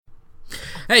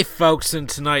Hey folks, and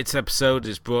tonight's episode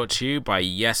is brought to you by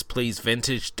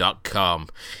YesPleaseVintage.com.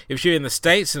 If you're in the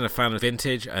States and a fan of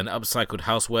vintage and upcycled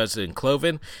housewares and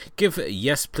clothing, give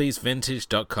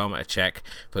YesPleaseVintage.com a check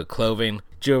for clothing,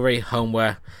 jewelry,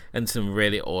 homeware, and some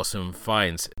really awesome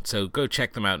finds. So go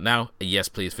check them out now at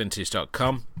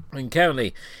YesPleaseVintage.com. And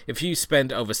currently, if you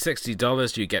spend over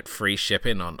 $60, you get free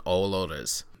shipping on all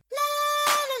orders.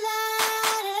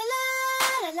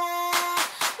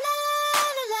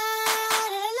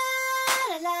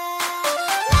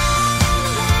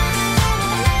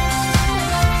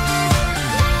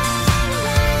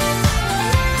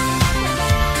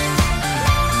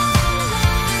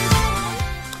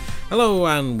 Hello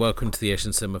and welcome to the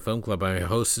Asian Cinema Film Club. I'm your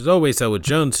host, as always, Elwood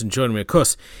Jones, and joining me, of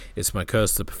course, is my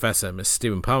co-host, the Professor, Mr.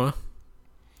 Stephen Palmer.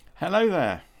 Hello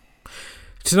there.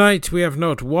 Tonight we have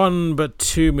not one but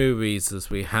two movies as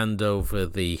we hand over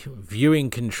the viewing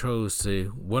controls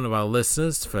to one of our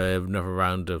listeners for another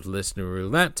round of listener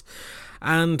roulette,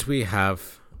 and we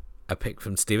have a pick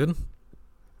from Stephen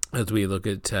as we look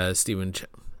at Stephen.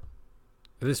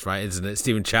 It is right, isn't it?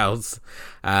 Stephen Chow's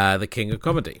The King of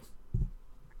Comedy.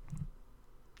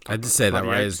 I did say that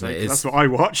right, isn't it? That's what I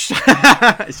watched.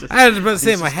 I was about to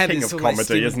say in my head, King it's of all like Comedy,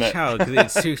 Stephen isn't it? Chow, because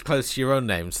it's too close to your own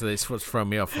name, so that's what's thrown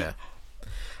me off here.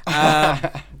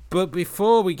 But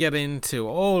before we get into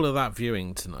all of that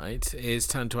viewing tonight, it's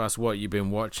time to ask what you've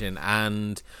been watching.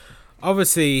 And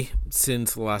obviously,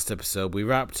 since the last episode, we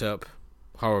wrapped up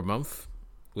Horror Month,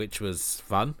 which was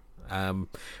fun.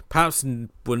 Perhaps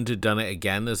wouldn't have done it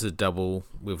again as a double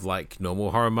with like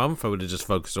normal Horror Month. I would have just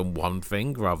focused on one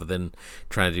thing rather than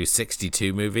trying to do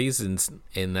 62 movies in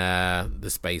the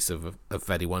space of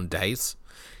 31 days.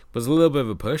 It was a little bit of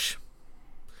a push,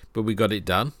 but we got it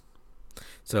done.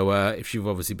 So if you've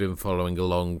obviously been following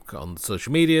along on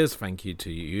social medias, thank you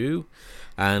to you.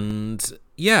 And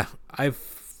yeah, I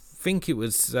think it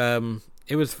was a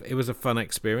fun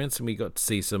experience, and we got to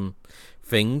see some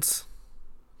things.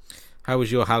 How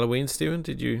was your Halloween, Stephen?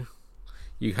 Did you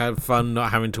have fun not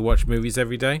having to watch movies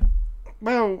every day?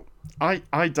 Well,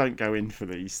 I don't go in for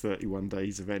these 31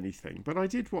 days of anything, but I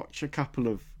did watch a couple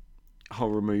of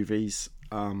horror movies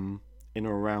in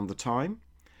or around the time.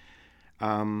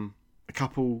 A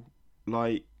couple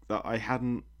like that I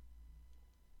hadn't.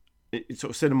 It's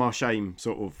sort of cinema shame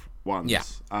sort of ones. Yeah.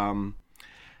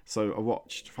 So I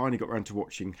finally got around to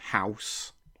watching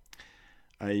House,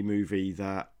 a movie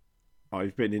that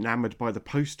I've been enamoured by the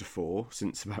poster for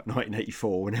since about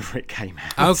 1984, whenever it came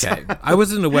out. Okay. I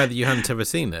wasn't aware that you hadn't ever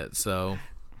seen it, so...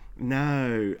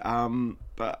 No,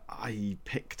 but I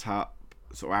picked up,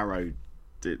 sort of Arrow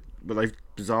did, but they've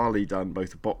bizarrely done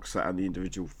both the box set and the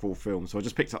individual full film, so I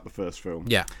just picked up the first film.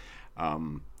 Yeah.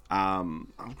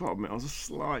 I've got to admit, I was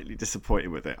slightly disappointed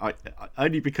with it. I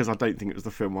only because I don't think it was the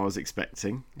film I was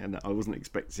expecting, and I wasn't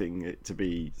expecting it to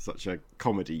be such a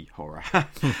comedy horror.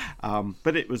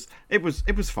 But it was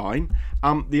fine.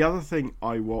 The other thing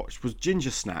I watched was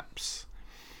Ginger Snaps,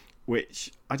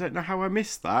 which I don't know how I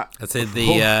missed that. That's the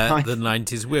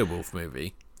 90s werewolf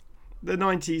movie. The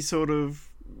 90s sort of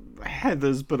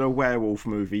Heathers, but a werewolf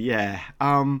movie, yeah.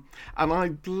 And I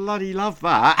bloody love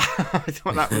that. I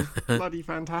thought that was bloody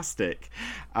fantastic.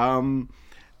 I'm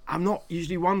not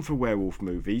usually one for werewolf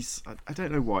movies. I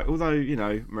don't know why. Although, you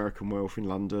know, American Werewolf in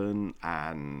London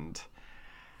and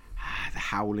The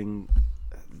Howling,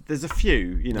 there's a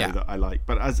few, you know, that I like.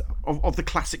 But as of the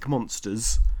classic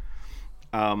monsters,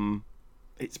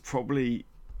 it's probably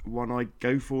one I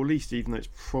go for least, even though it's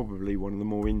probably one of the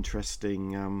more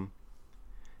interesting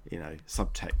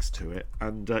subtext to it.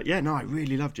 And I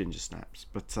really love Ginger Snaps.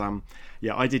 But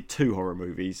I did 2 horror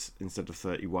movies instead of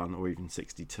 31 or even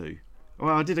 62.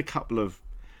 Well, I did a couple of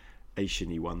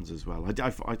Asian-y ones as well.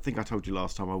 I think I told you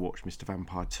last time I watched Mr.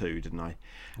 Vampire 2, didn't I?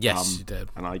 Yes, you did.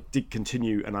 And I did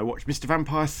continue, and I watched Mr.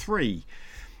 Vampire 3,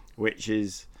 which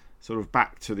is sort of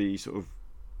back to the sort of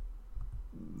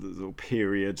the little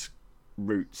period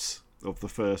roots of the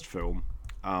first film.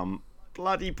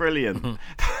 Bloody brilliant.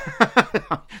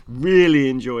 Really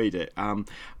enjoyed it.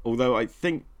 Although I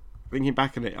think, thinking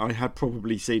back on it, I had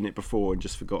probably seen it before and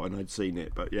just forgotten I'd seen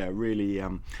it. But yeah, really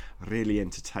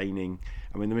entertaining.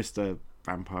 I mean, the Mr.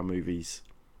 Vampire movies,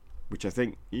 which I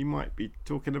think you might be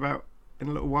talking about in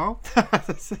a little while,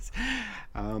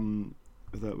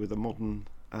 with a modern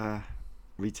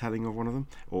retelling of one of them,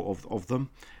 or of them,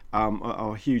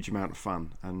 are a huge amount of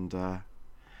fun. And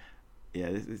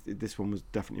this one was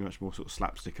definitely much more sort of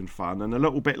slapstick and fun, and a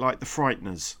little bit like The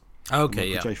Frighteners.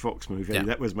 Okay, Michael J. Fox movie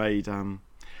that was made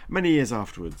many years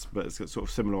afterwards, but it's got sort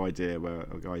of similar idea where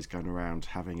a guy's going around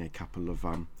having a couple of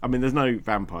I mean, there's no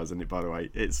vampires in it, by the way,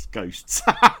 it's ghosts.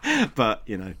 But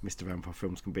you know, Mr. Vampire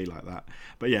films can be like that.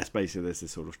 But yes, basically there's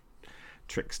this sort of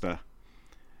trickster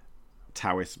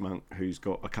Taoist monk who's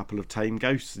got a couple of tame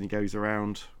ghosts, and he goes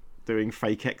around doing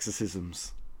fake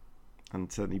exorcisms, and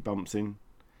he bumps into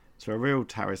a real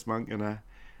Taoist monk and a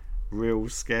real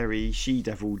scary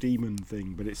she-devil demon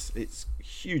thing. But it's a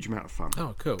huge amount of fun.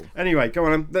 Oh, cool. Anyway, go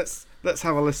on. Let's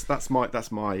have a list. That's my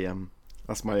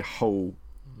whole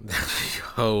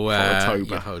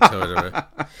October.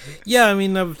 Yeah, I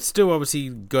mean, I'm still obviously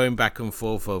going back and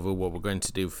forth over what we're going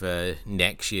to do for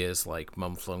next year's like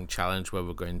month-long challenge, where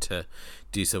we're going to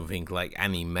do something like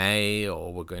anime,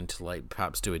 or we're going to like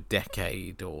perhaps do a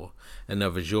decade or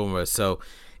another genre. So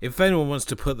if anyone wants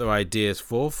to put their ideas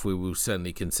forth, we will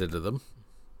certainly consider them.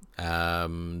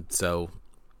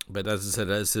 But as I said,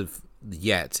 as of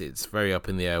yet, it's very up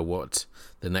in the air what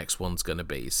the next one's going to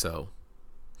be. So,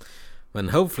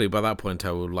 and hopefully by that point,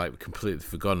 I will like completely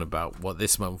forgotten about what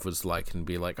this month was like and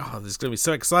be like, oh, this is going to be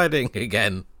so exciting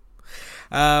again.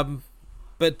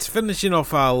 But finishing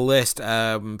off our list,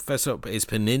 first up is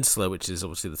Peninsula, which is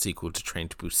obviously the sequel to Train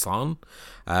to Busan.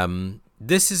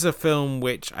 This is a film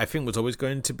which I think was always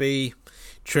going to be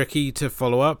tricky to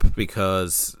follow up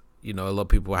because, you know, a lot of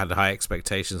people had high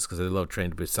expectations because they love Train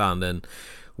to Busan. And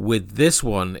with this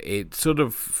one, it sort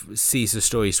of sees the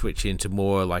story switch into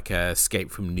more like a Escape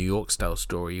from New York style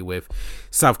story, with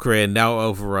South Korea now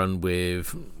overrun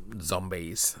with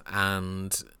zombies.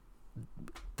 And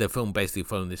the film basically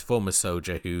following this former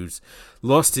soldier who's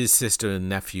lost his sister and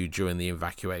nephew during the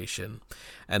evacuation,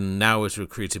 and now is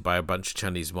recruited by a bunch of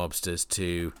Chinese mobsters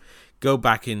to go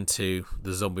back into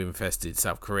the zombie-infested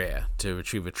South Korea to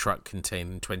retrieve a truck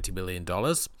containing $20 million.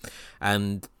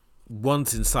 And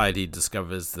once inside, he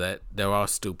discovers that there are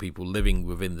still people living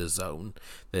within the zone.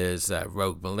 There's a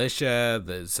rogue militia,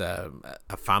 there's a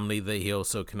family that he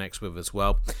also connects with as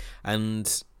well.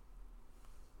 And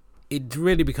it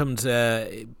really becomes,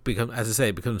 as I say,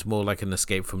 it becomes more like an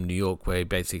Escape from New York, where he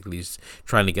basically is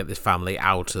trying to get this family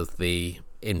out of the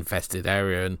infested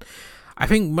area. And I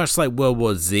think much like World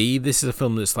War Z, this is a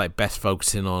film that's like best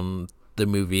focusing on the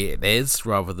movie it is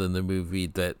rather than the movie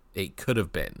that it could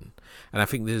have been. And I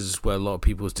think this is where a lot of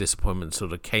people's disappointment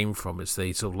sort of came from, is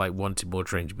they sort of like wanted more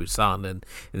Train to Busan and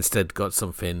instead got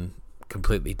something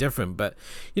completely different. But,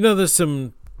 you know, there's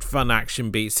some fun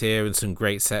action beats here and some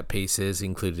great set pieces,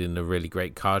 including a really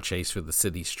great car chase through the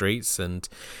city streets. And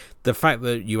the fact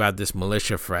that you add this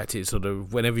militia threat, it's sort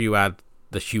of, whenever you add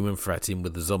the human threat in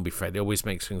with the zombie threat, it always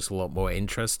makes things a lot more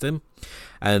interesting.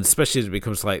 And especially as it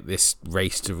becomes like this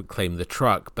race to reclaim the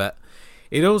truck. But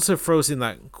it also throws in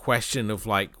that question of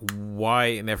like, why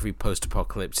in every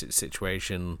post-apocalyptic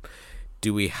situation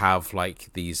do we have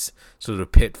like these sort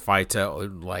of pit fighter or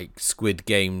like Squid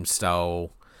Game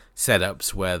style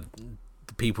setups where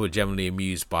people are generally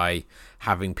amused by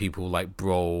having people like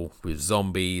brawl with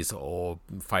zombies or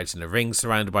fight in a ring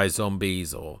surrounded by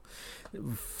zombies or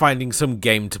finding some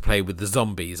game to play with the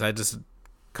zombies. I just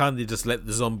can't they just let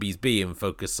the zombies be and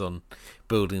focus on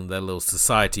building their little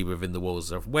society within the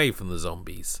walls away from the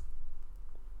zombies.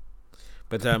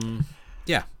 But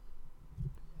yeah,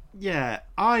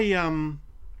 I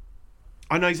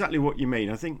know exactly what you mean.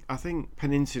 I think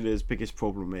Peninsula's biggest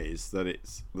problem is that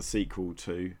it's the sequel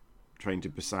to Train to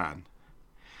Busan,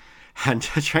 and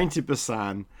Train to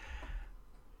Busan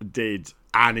did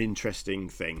an interesting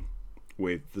thing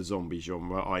with the zombie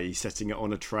genre, i.e. setting it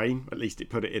on a train. At least it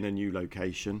put it in a new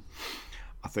location.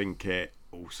 I think it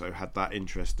also had that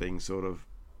interesting sort of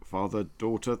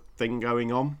father-daughter thing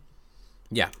going on.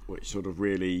 Yeah. Which sort of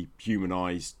really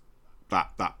humanised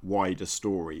that wider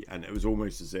story. And it was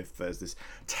almost as if there's this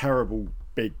terrible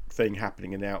big thing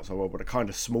happening in the outside world, but a kind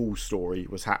of small story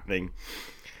was happening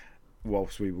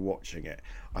whilst we were watching it.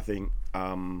 I think...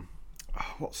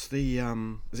 what's the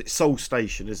is it Soul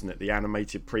Station, isn't it, the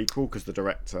animated prequel, because the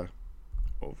director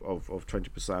of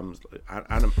 20% was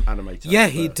animated. Yeah,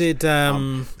 he did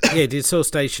he did Soul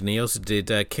Station. He also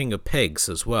did King of Pigs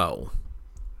as well.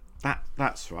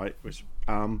 That's right, which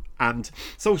and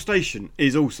Soul Station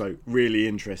is also really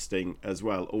interesting as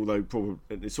well, although probably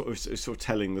it's sort of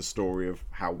telling the story of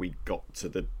how we got to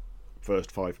the first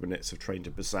 5 minutes of Train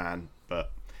to Busan,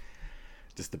 but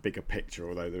just the bigger picture,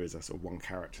 although there is a sort of one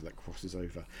character that crosses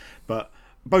over. But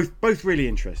both really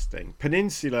interesting.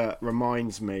 Peninsula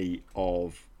reminds me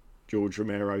of George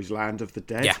Romero's Land of the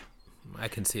Dead. Yeah, I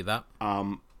can see that.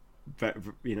 But,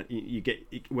 you know, you get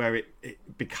where it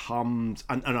becomes,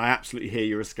 and I absolutely hear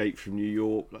your Escape from New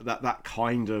York, that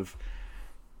kind of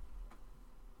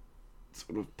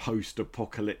sort of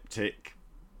post-apocalyptic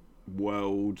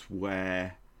world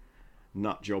where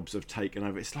nut jobs have taken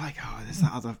over. It's like,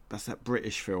 that's that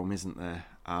British film, isn't there?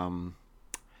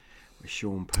 With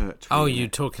Sean Pertwee. Oh, you're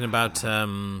talking about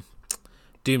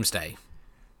Doomsday.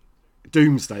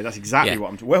 Doomsday, that's exactly what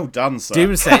I'm talking. Well done, sir.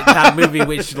 Doomsday, that movie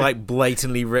which like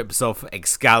blatantly rips off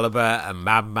Excalibur and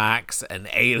Mad Max and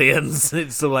Aliens.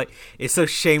 It's so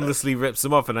shamelessly rips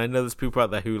them off. And I know there's people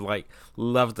out there who like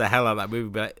love the hell out of that movie,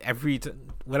 but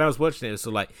when I was watching it was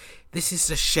sort of like, this is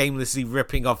just shamelessly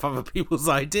ripping off other people's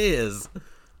ideas.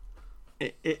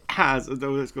 It has,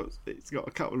 although it's got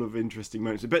a couple of interesting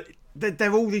moments, but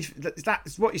they're all these.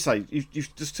 That's what you say.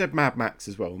 You've just said Mad Max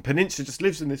as well. And Peninsula just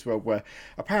lives in this world where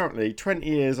apparently 20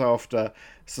 years after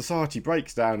society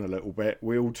breaks down a little bit,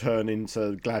 we all turn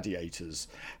into gladiators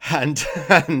and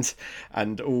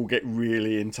all get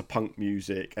really into punk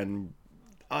music, and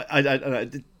I don't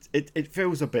know. It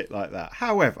feels a bit like that.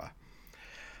 However,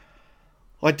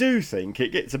 I do think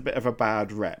it gets a bit of a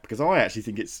bad rep because I actually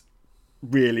think it's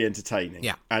really entertaining.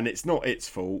 Yeah. And it's not its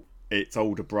fault. Its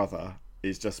older brother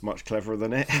is just much cleverer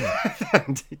than it.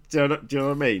 And, do you know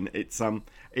what I mean? It's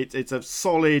a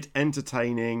solid,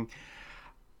 entertaining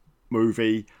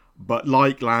movie, but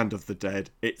like Land of the Dead,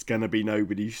 it's going to be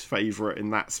nobody's favourite in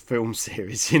that film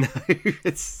series, you know.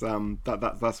 It's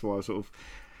that's why I sort of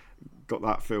got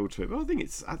that feel to it. But I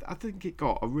think it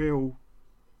got a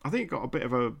bit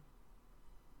of a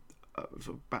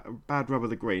sort of bad rub of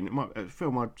the green. A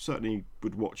film I certainly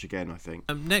would watch again, I think.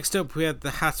 Next up, we had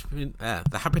the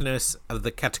happiness of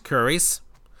the Katakuris,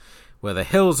 where the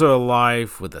hills are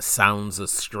alive with the sounds of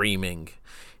screaming.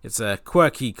 It's a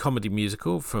quirky comedy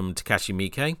musical from Takashi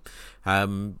Miike.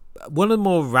 One of the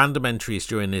more random entries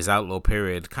during his Outlaw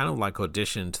period, kind of like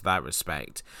auditioned to that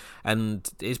respect. And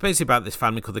it's basically about this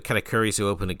family called the Katakuris who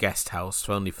open a guest house,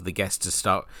 only for the guests to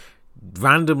start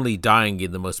randomly dying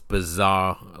in the most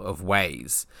bizarre of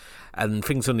ways, and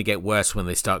things only get worse when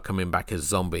they start coming back as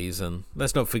zombies. And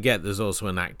let's not forget there's also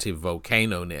an active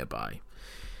volcano nearby.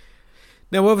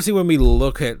 Now obviously when we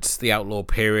look at the Outlaw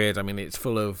period, I mean, it's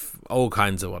full of all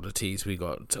kinds of oddities. We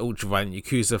got ultra-violent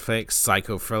Yakuza flicks,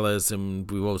 psycho thrillers, and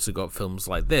we've also got films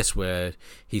like this where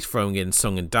he's throwing in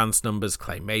song and dance numbers,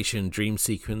 claymation, dream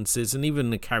sequences, and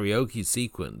even a karaoke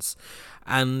sequence.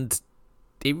 And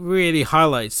it really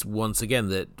highlights once again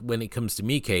that when it comes to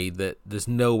Miike, that there's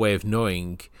no way of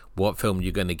knowing what film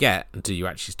you're going to get until you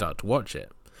actually start to watch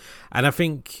it. And I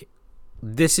think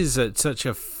this is such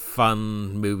a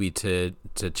fun movie to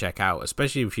check out,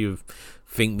 especially if you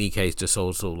think Miike is just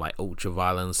also like ultra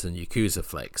violence and Yakuza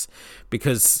flicks,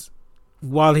 because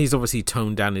while he's obviously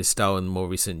toned down his style in more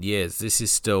recent years, this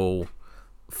is still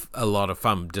a lot of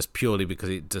fun just purely because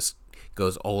it just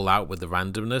goes all out with the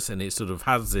randomness, and it sort of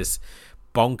has this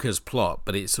bonkers plot,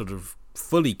 but it sort of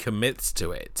fully commits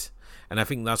to it, and I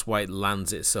think that's why it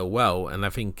lands it so well. And I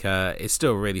think it's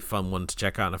still a really fun one to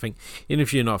check out, and I think even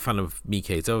if you're not a fan of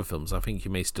Miike's other films, I think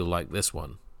you may still like this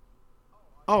one.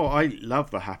 Oh, I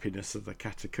love the happiness of the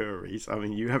Katakuris. I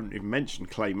mean, you haven't even mentioned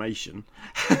claymation.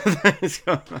 It's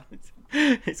got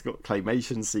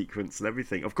claymation sequence and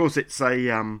everything. Of course, it's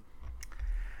a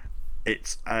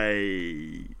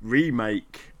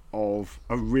remake of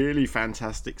a really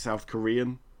fantastic South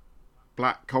Korean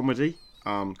black comedy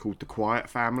called The Quiet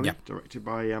Family, directed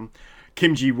by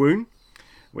Kim Ji-woon,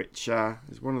 which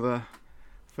is one of the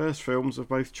first films of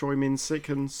both Choi Min-sik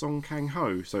and Song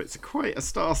Kang-ho. So it's quite a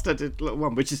star-studded little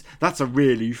one, that's a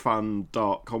really fun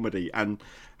dark comedy. And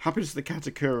Happiness of the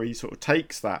Katakuri sort of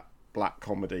takes that black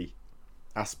comedy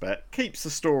aspect, keeps the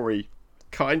story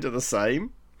kind of the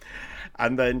same,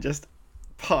 and then just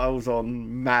piles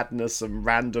on madness and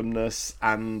randomness.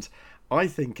 And I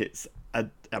think it's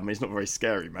it's not very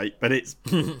scary, mate, but it's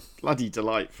bloody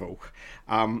delightful.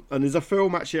 And there's a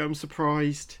film, actually, I'm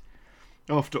surprised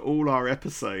after all our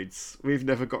episodes we've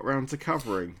never got round to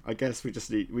covering. I guess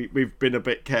we've been a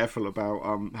bit careful about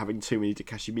having too many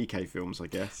Takashi Miike films, I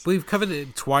guess. We've covered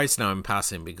it twice now in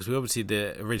passing, because we obviously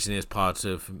did it originally as part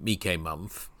of Miike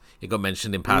month. It got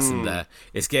mentioned in passing there.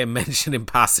 It's getting mentioned in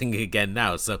passing again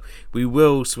now. So we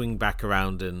will swing back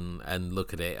around and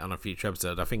look at it on a future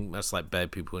episode. I think that's like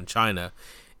Bad People in China.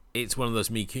 It's one of those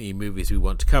Miike movies we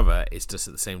want to cover. It's just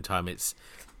at the same time it's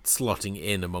slotting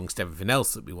in amongst everything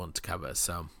else that we want to cover.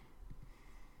 So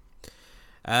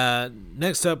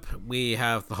next up, we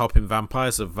have The Hopping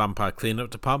Vampires of Vampire Cleanup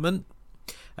Department.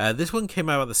 This one came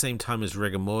out at the same time as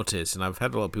Rigor Mortis, and I've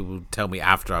had a lot of people tell me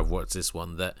after I've watched this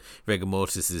one that Rigor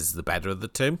Mortis is the better of the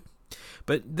two.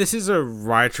 But this is a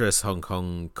riotous Hong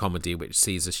Kong comedy which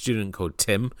sees a student called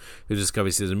Tim, who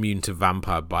discovers he's immune to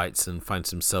vampire bites and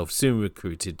finds himself soon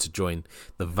recruited to join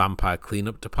the Vampire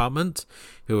Cleanup Department,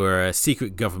 who are a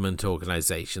secret government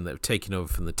organisation that have taken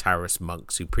over from the Taoist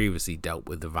monks who previously dealt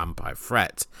with the vampire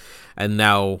threat. And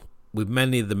now, with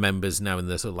many of the members now in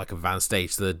the sort of like advanced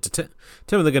stage, they're determined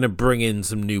they're going to bring in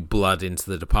some new blood into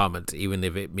the department, even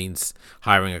if it means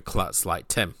hiring a klutz like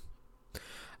Tim.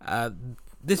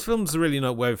 This film's really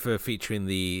noteworthy for featuring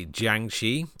the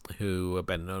Jiangxi, who are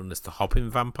better known as the Hopping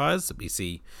Vampires that we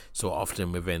see so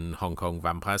often within Hong Kong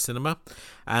vampire cinema.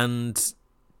 And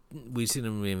we've seen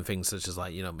them in things such as,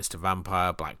 like, Mr.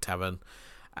 Vampire, Black Tavern.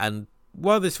 And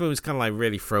while this film is kind of like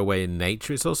really throwaway in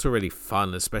nature, it's also really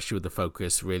fun, especially with the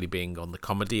focus really being on the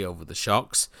comedy over the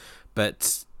shocks.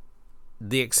 But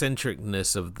the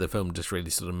eccentricness of the film just really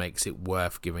sort of makes it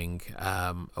worth giving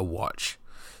a watch.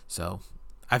 So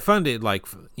I found it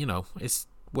it's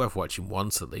worth watching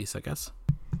once at least, I guess.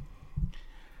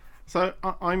 So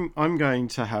I'm going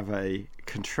to have a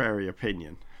contrary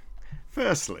opinion.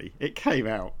 Firstly, it came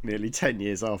out nearly 10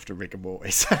 years after Rigor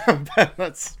Mortis.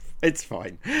 It's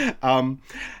fine.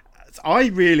 I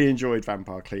really enjoyed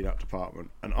Vampire Cleanup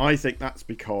Department, and I think that's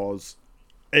because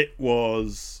it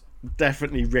was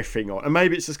definitely riffing on, and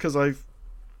maybe it's just because I've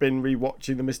been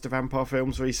rewatching the Mr. Vampire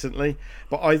films recently,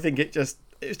 but I think it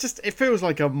feels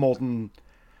like a modern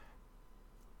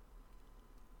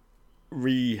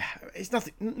it's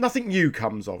nothing new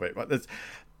comes of it, but there's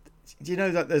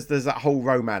there's that whole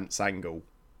romance angle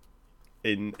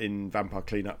in Vampire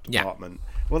Cleanup Department. Yeah.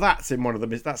 Well, that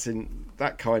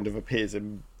kind of appears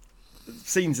in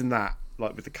scenes in that,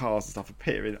 like with the cars and stuff,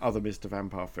 appear in other Mr.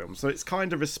 Vampire films. So it's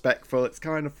kind of respectful, it's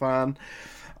kind of fun.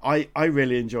 I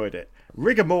really enjoyed it.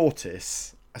 Rigor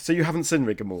Mortis. So you haven't seen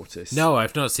Rigor Mortis? No,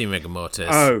 I've not seen Rigor Mortis.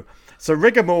 Oh, so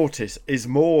Rigor Mortis is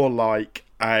more like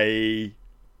like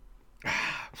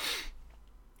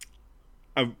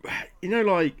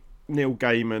Neil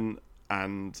Gaiman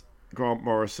and Grant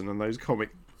Morrison and those comic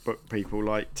book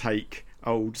people take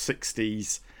old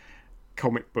 60s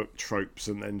comic book tropes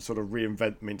and then sort of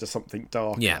reinvent them into something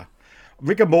darker. Yeah.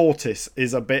 Rigor Mortis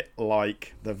is a bit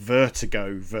like the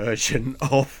Vertigo version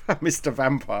of a Mr.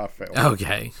 Vampire film.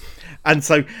 Okay. And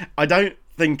so I don't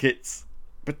think it's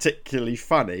particularly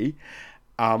funny.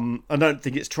 I don't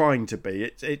think it's trying to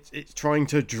be. It's trying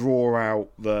to draw out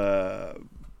the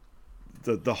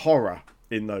horror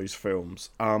in those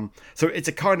films. So it's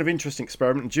a kind of interesting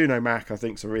experiment. And Juno Mack, I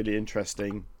think, is a really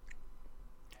interesting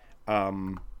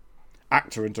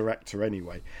actor and director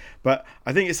anyway. But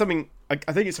I think it's something.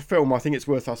 I think it's a film I think it's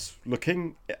worth us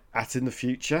looking at in the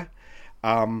future.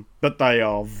 But they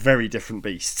are very different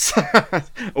beasts.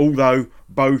 Although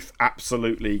both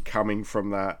absolutely coming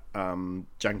from that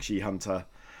Jiangxi Hunter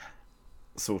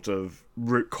sort of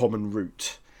common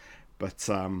root. But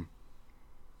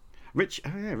Richard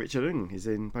Ng is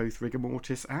in both Rigor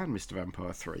Mortis and Mr.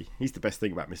 Vampire 3. He's the best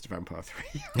thing about Mr. Vampire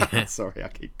 3. Sorry, I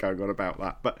keep going on about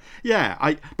that. But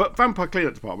yeah, but Vampire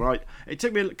Cleanup Department, it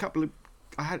took me a couple of...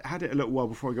 I had it a little while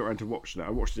before I got around to watching it.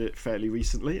 I watched it fairly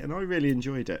recently, and I really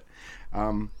enjoyed it.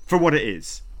 For what it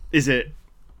is. Is it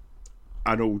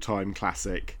an all-time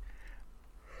classic?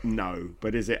 No.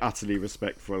 But is it utterly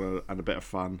respectful and a bit of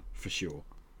fun? For sure.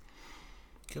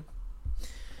 Cool.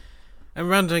 And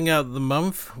rounding out the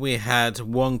month, we had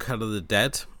One Cut of the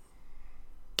Dead,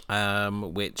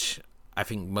 which I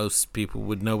think most people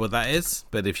would know what that is.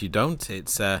 But if you don't,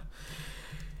 it's a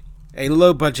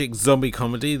low-budget zombie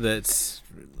comedy that's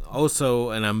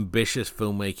also an ambitious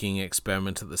filmmaking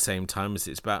experiment at the same time. As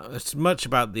it's much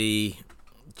about the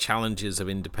challenges of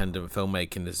independent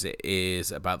filmmaking as it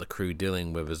is about the crew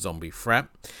dealing with a zombie threat,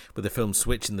 with the film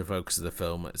switching the focus of the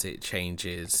film as it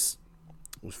changes.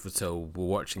 So we're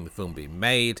watching the film being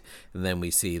made, and then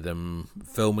we see them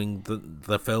filming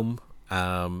the film.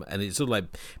 And it sort of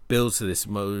builds to this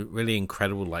really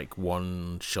incredible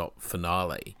one-shot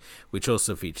finale, which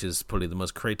also features probably the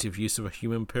most creative use of a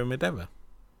human pyramid ever.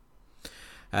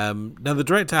 Now the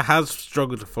director has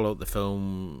struggled to follow up the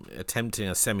film, attempting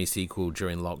a semi-sequel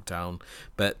during lockdown,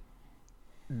 but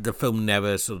the film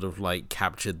never sort of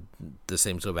captured the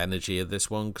same sort of energy of this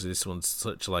one, because this one's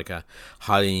such a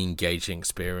highly engaging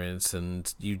experience,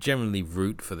 and you generally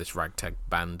root for this ragtag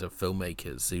band of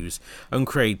filmmakers whose own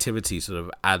creativity sort of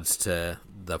adds to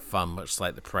the fun, much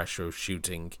like the pressure of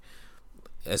shooting,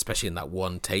 especially in that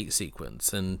one take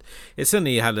sequence. And it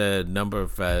certainly had a number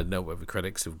of noteworthy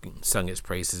critics who've sung its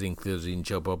praises, including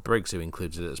Joe Bob Briggs, who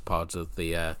included it as part of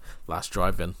the last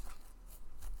drive-in.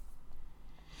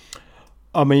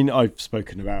 I mean, I've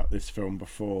spoken about this film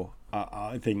before.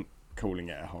 I think calling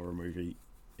it a horror movie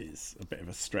is a bit of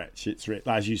a stretch. It's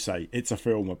as you say, it's a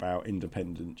film about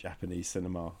independent Japanese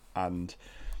cinema, and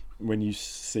when you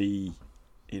see,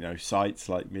 sites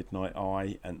like Midnight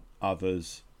Eye and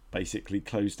others basically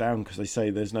closed down because they say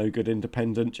there's no good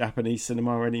independent Japanese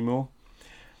cinema anymore,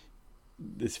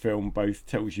 this film both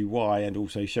tells you why and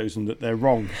also shows them that they're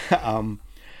wrong.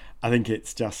 I think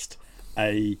it's just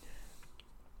the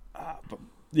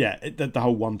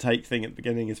whole one take thing at the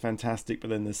beginning is fantastic, but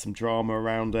then there's some drama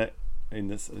around it in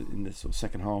this sort of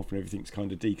second half, and everything's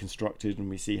kind of deconstructed, and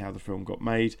we see how the film got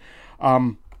made.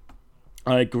 I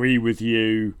agree with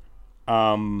you.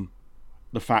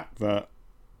 The fact that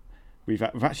we've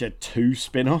actually had 2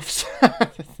 spin-offs.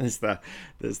 there's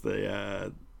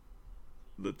the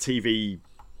TV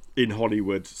in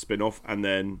Hollywood spin-off, and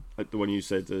then the one you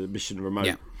said, Mission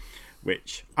Remote,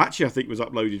 which actually I think was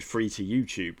uploaded free to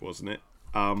YouTube, wasn't it?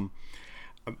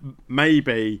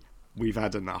 Maybe we've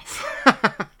had enough.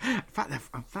 In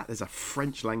fact, there's a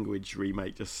French language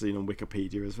remake just seen on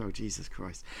Wikipedia as well. Jesus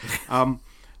Christ.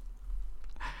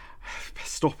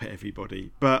 Stop it,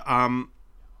 everybody. But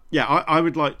I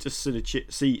would like to see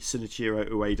Shinichiro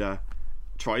Ueda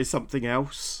try something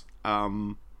else.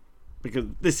 Because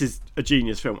this is a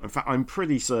genius film. In fact, I'm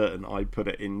pretty certain I put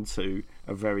it into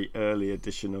a very early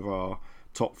edition of our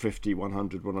top 50,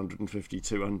 100, 150,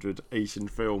 200 Asian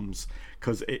films,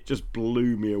 because it just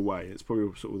blew me away. It's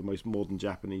probably sort of the most modern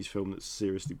Japanese film that's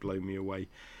seriously blown me away.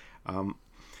 And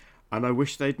I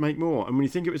wish they'd make more. And when you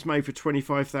think it was made for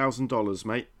 $25,000,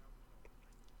 mate,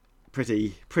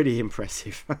 pretty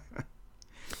impressive.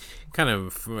 Kind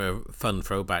of a fun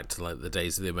throwback to like the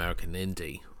days of the American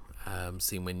indie.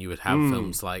 Seeing when you would have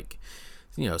films like,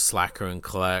 Slacker and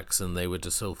Clerks, and they would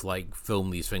just sort of like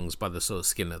film these things by the sort of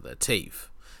skin of their teeth.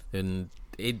 And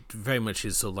it very much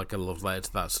is sort of like a love letter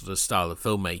to that sort of style of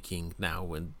filmmaking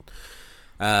now. And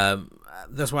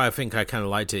that's why I think I kind of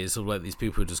liked it. It's sort of like these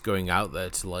people just going out there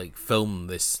to like film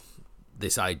this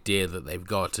idea that they've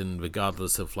got, and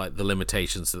regardless of like the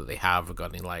limitations that they have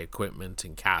regarding like equipment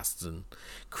and casts and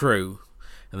crew,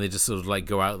 and they just sort of like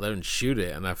go out there and shoot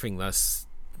it. And I think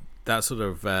that sort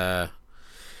of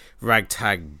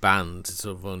ragtag band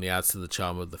sort of only adds to the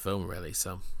charm of the film, really.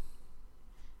 So,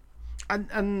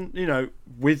 and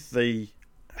with the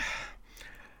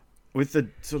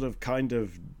sort of kind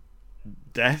of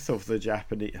death of the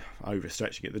Japanese,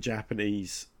 overstretching it, the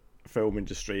Japanese film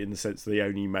industry, in the sense that they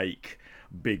only make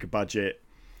big budget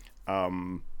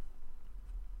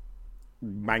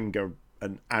manga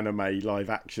and anime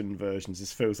live action versions.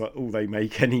 This feels like all they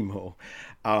make anymore.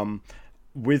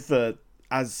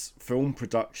 As film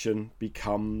production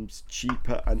becomes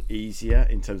cheaper and easier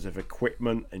in terms of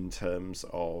equipment, in terms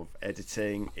of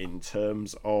editing, in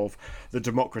terms of the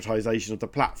democratization of the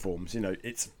platforms,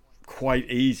 it's quite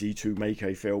easy to make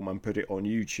a film and put it on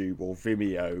YouTube or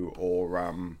Vimeo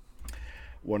or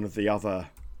one of the other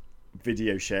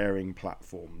video sharing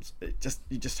platforms.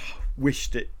 You just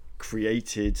wished it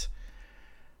created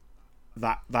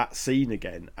that scene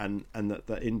again, and that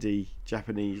the indie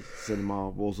Japanese cinema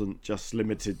wasn't just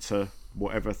limited to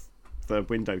whatever the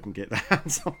window can get their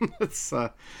hands on. It's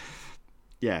but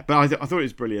I thought it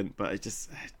was brilliant, but it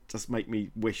just make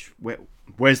me wish,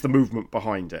 where's the movement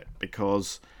behind it?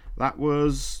 Because that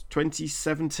was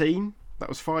 2017, that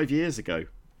was 5 years ago,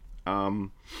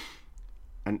 and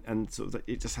sort of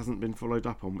it just hasn't been followed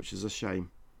up on, which is a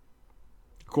shame.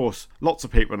 Of course, lots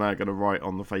of people are now going to write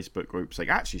on the Facebook group saying,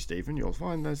 actually, Stephen, you'll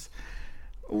find there's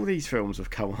all these films have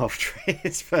come off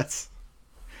trees, but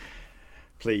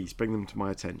please bring them to my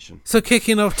attention. So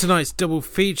kicking off tonight's double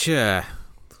feature,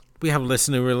 we have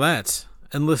Listener Roulette.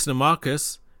 And Listener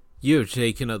Marcus, you're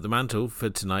taking up the mantle for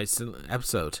tonight's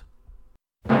episode.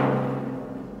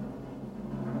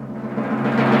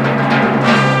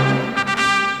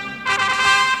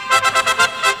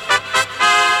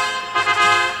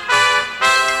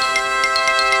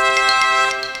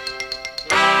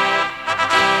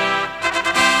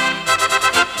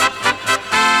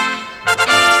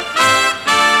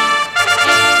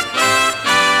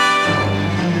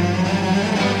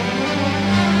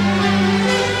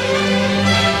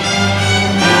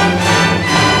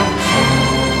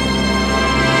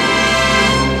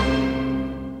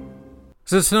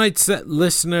 So tonight's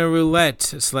Listener Roulette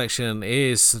selection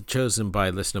is chosen by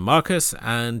Listener Marcus,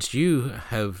 and you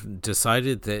have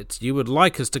decided that you would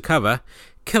like us to cover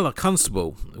Killer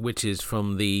Constable, which is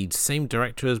from the same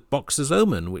director as Boxer's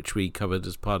Omen, which we covered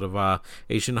as part of our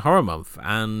Asian Horror Month,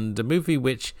 and a movie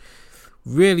which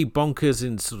really bonkers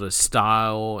in sort of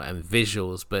style and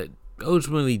visuals, but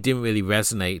ultimately didn't really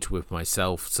resonate with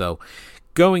myself. So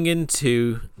going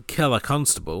into Killer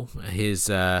Constable,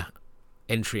 his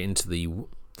entry into the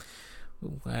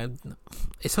Uh,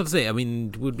 it's hard to say. I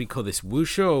mean, would we call this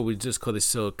wuxia or would we just call this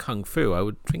sort of kung fu? I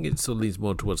would think it sort of leans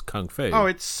more towards kung fu.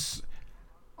 Oh,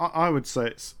 I would say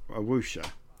it's a wuxia,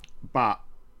 but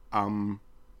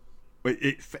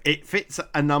it fits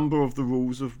a number of the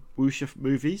rules of wuxia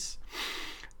movies,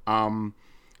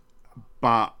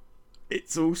 but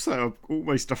it's also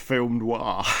almost a film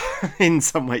noir in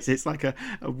some ways. It's like a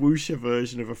wuxia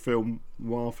version of a film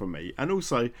noir for me, and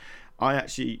also I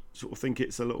actually sort of think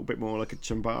it's a little bit more like a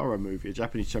Chambara movie, a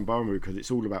Japanese Chambara movie, because it's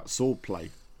all about swordplay.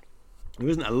 There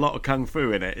isn't a lot of kung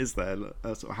fu in it, is there?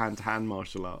 Sort of hand-to-hand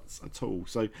martial arts at all.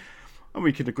 So, and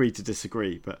we could agree to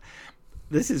disagree, but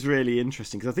this is really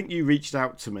interesting because I think you reached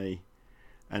out to me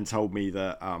and told me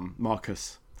that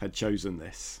Marcus had chosen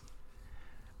this,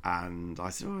 and I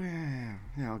said, "Oh yeah,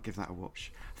 I'll give that a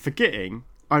watch." Forgetting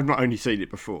I've not only seen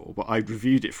it before, but I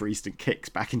reviewed it for Eastern Kicks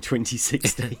back in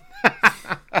 2016.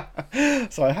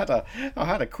 So I had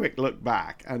a quick look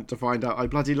back and to find out I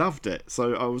bloody loved it.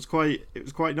 So it was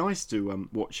quite nice to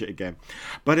watch it again.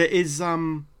 But it is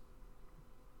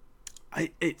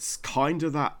it's kind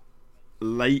of that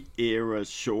late era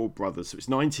Shaw Brothers. So it's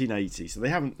 1980, so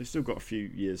they've still got a few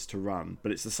years to run,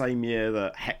 but it's the same year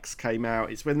that Hex came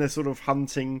out. It's when they're sort of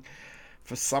hunting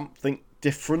for something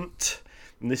different,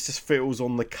 and this just feels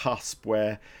on the cusp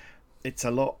where it's a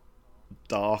lot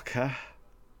darker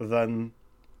than,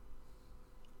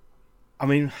 I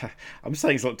mean, I'm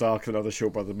saying it's a lot darker than other Shaw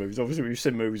Brothers movies. Obviously, we've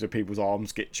seen movies where people's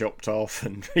arms get chopped off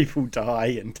and people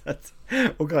die and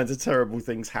all kinds of terrible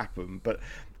things happen. But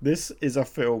this is a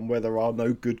film where there are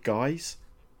no good guys.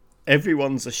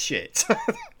 Everyone's a shit.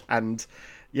 And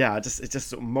yeah, it's just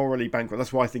sort of morally bankrupt.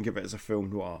 That's why I think of it as a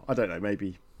film noir. I don't know,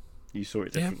 maybe you saw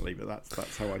it differently, but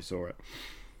that's how I saw it.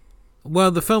 Well,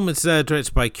 the film is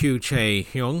directed by Kyu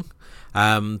Chae-hyung,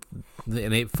 and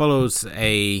it follows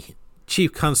a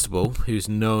chief constable who's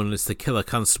known as the Killer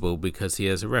Constable because he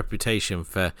has a reputation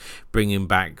for bringing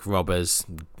back robbers,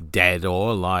 dead or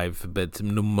alive, but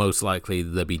most likely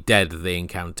they'll be dead if they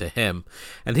encounter him.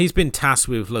 And he's been tasked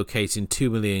with locating 2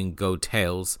 million gold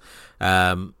taels,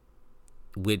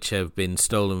 which have been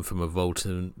stolen from a vault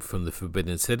from the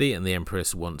Forbidden City, and the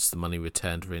Empress wants the money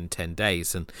returned within 10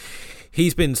 days. And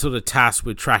he's been sort of tasked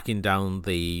with tracking down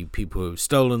the people who've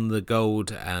stolen the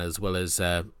gold, as well as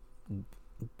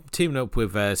teaming up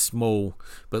with a small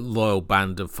but loyal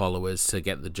band of followers to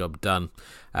get the job done,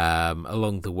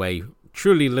 along the way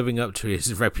truly living up to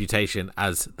his reputation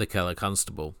as the Killer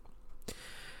Constable.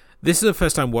 This is the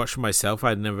first time watching myself.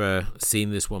 I'd never seen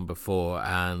this one before,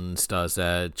 and stars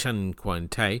Chen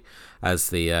Kwon-tae as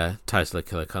the titular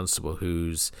Killer Constable,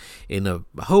 who's in a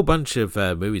whole bunch of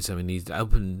movies. I mean, I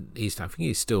think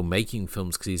he's still making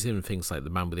films because he's in things like The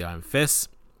Man with the Iron Fist.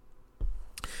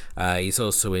 He's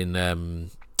also in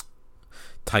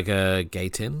Tiger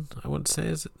Gate Inn, I want to say,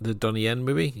 is it the Donnie Yen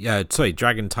movie? Yeah, sorry,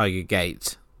 Dragon Tiger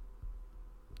Gate.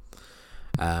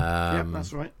 Yeah,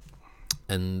 that's right.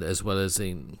 And as well as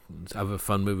in other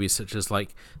fun movies such as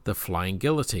like The Flying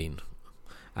Guillotine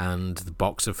and The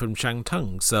Boxer from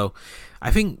Shantung. So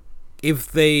I think if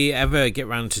they ever get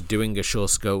around to doing a Shaw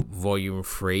Scope Volume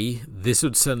 3, this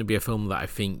would certainly be a film that I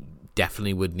think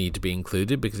definitely would need to be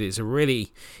included, because it's a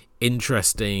really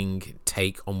interesting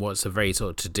take on what's a very sort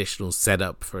of traditional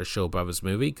setup for a Shaw Brothers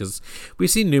movie, because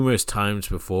we've seen numerous times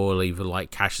before either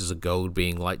like caches of gold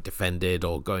being like defended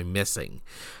or going missing,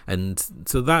 and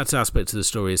so that aspect of the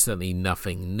story is certainly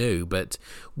nothing new. But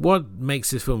what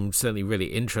makes this film certainly really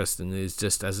interesting is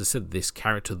just, as I said, this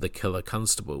character, the Killer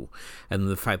Constable, and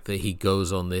the fact that he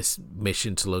goes on this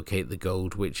mission to locate the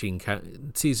gold, which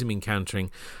sees him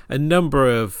encountering a number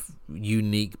of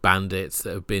unique bandits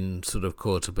that have been sort of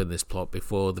caught up in this plot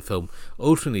before the film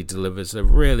ultimately delivers a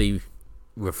really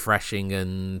refreshing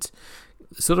and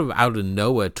sort of out of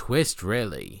nowhere twist,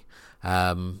 really,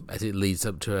 as it leads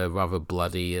up to a rather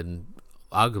bloody and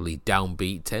arguably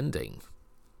downbeat ending.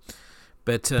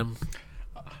 But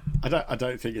I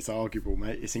don't think it's arguable,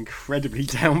 mate. It's incredibly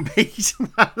downbeat.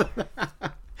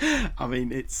 I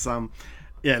mean, it's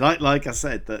like I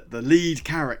said, the lead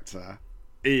character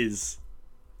is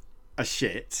a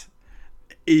shit.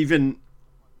 Even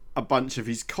a bunch of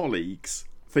his colleagues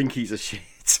think he's a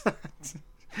shit.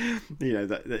 You know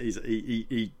that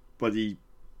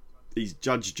he's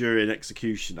judge, jury, and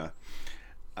executioner.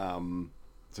 So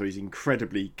he's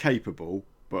incredibly capable,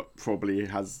 but probably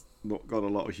has not got a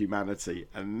lot of humanity,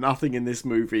 and nothing in this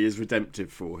movie is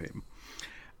redemptive for him.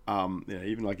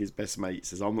 Even like his best mate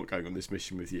says, "I'm not going on this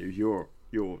mission with you. You're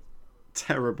a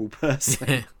terrible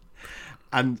person."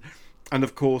 And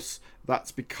of course,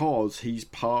 that's because he's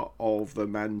part of the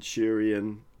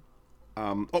Manchurian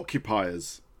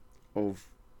occupiers of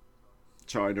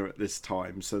China at this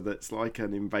time, so that's like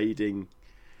an invading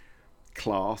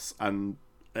class, and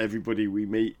everybody we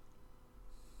meet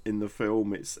in the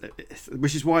film, it's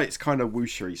which is why it's kind of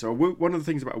wuxia-y. So one of the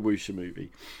things about a wuxia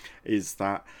movie is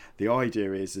that the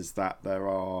idea is that there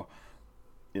are,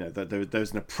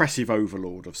 there's an oppressive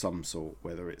overlord of some sort,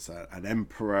 whether it's an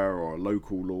emperor or a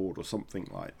local lord or something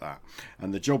like that,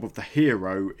 and the job of the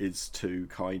hero is to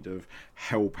kind of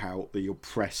help out the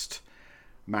oppressed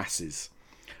masses.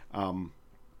 In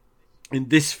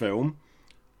this film,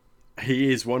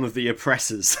 he is one of the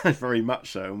oppressors, very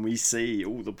much so, and we see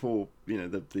all the poor,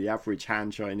 the average Han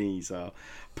Chinese are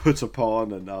put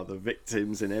upon and are the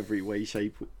victims in every way,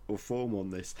 shape or form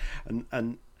on this,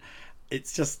 and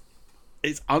it's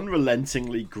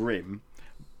unrelentingly grim,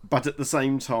 but at the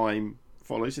same time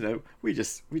follows, we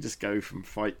just go from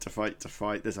fight to fight to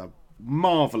fight. There's a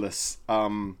marvelous,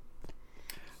 I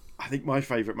think my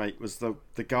favourite, mate, was the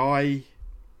guy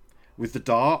with the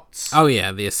darts. Oh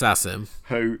yeah, the assassin.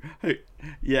 Who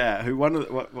one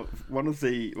of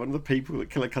the people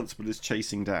that Killer Constable is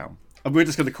chasing down. And we're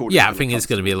just going to call it. Yeah, I think it's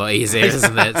going to be a lot easier,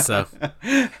 isn't it? So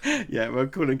yeah, we're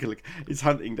calling Killer. He's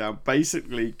hunting down.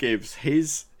 Basically, gives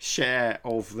his share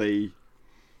of the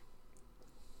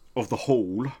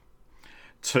haul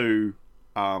to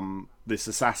this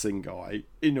assassin guy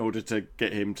in order to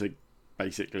get him to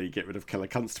basically get rid of Killer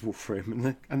Constable for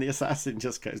him, and the assassin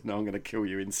just goes, "No, I'm going to kill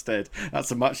you instead."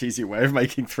 That's a much easier way of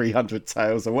making 300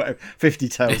 taels or whatever, 50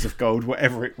 taels of gold,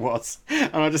 whatever it was.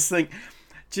 And I just think,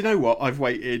 do you know what? I've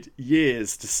waited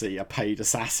years to see a paid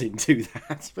assassin do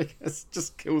that, because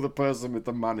just kill the person with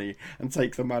the money and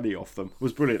take the money off them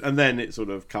was brilliant. And then it sort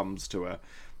of comes to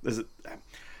there's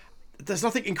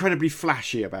nothing incredibly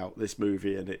flashy about this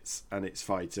movie and its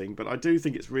fighting, but I do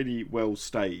think it's really well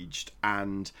staged,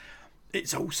 and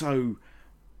it's also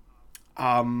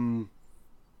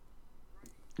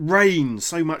rain,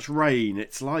 so much rain.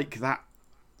 It's like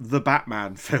the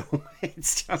Batman film.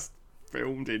 It's just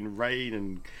filmed in rain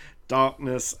and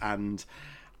darkness, and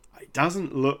it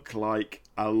doesn't look like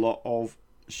a lot of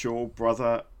Shaw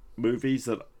Brother movies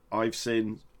that I've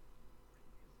seen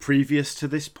previous to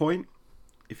this point.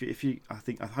 If you, I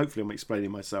think, hopefully I'm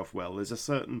explaining myself well. There's a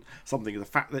certain something, the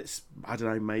fact that it's, I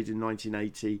don't know, made in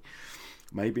 1980.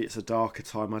 Maybe it's a darker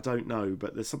time, I don't know,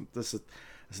 but there's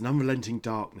an unrelenting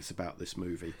darkness about this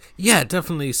movie. Yeah,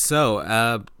 definitely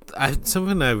so.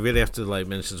 Something I really have to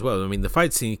mention as well. I mean, the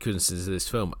fight sequences of this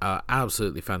film are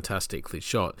absolutely fantastically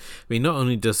shot. I mean, not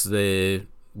only does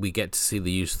we get to see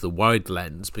the use of the wide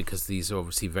lens, because these are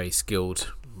obviously very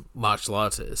skilled martial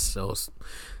artists, I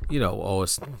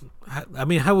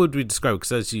mean, how would we describe it?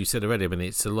 Because as you said already, I mean,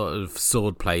 it's a lot of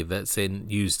swordplay that's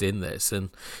used in this,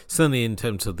 and certainly in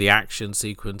terms of the action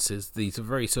sequences, these are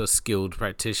very sort of skilled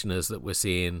practitioners that we're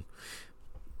seeing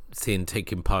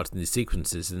taking part in these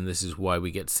sequences, and this is why we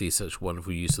get to see such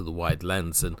wonderful use of the wide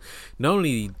lens. And not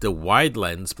only the wide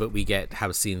lens, but we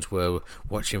have scenes where we're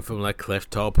watching from a cliff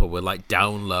top, or we're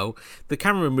down low. The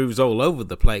camera moves all over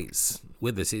the place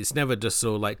with this. It's never just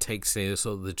sort of takes sort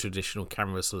of the traditional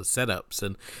camera sort of setups.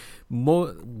 And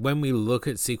more when we look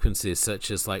at sequences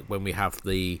such as when we have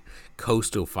the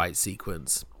coastal fight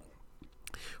sequence,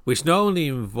 which not only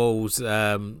involves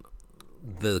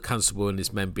the constable and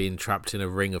his men being trapped in a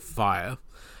ring of fire,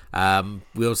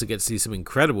 we also get to see some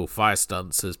incredible fire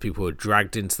stunts as people are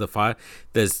dragged into the fire.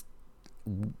 There's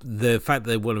the fact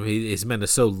that one of his men are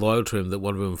so loyal to him that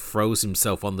one of them throws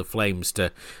himself on the flames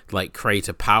to create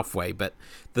a pathway, but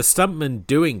the stuntman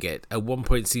doing it at one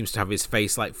point seems to have his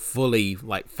face fully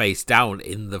face down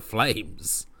in the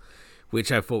flames,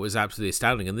 which I thought was absolutely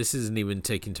astounding. And this isn't even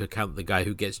taking into account the guy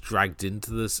who gets dragged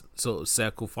into this sort of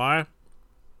circle fire.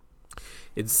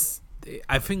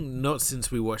 I think not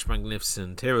since we watched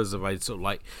Magnificent Heroes have I sort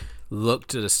of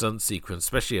looked at a stunt sequence,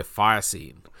 especially a fire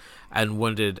scene, and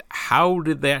wondered how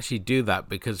did they actually do that,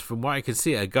 because from what I can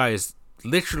see, a guy is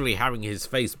literally having his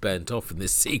face burnt off in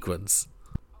this sequence.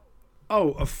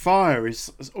 Oh, a fire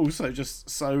is also just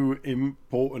so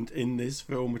important in this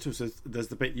film, which also there's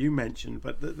the bit you mentioned,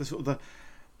 but the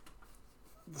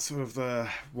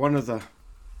one of the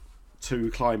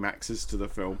two climaxes to the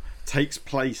film takes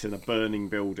place in a burning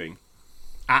building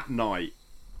at night,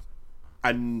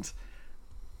 and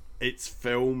it's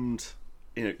filmed,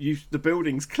 the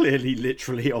building's clearly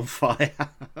literally on fire.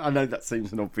 I know that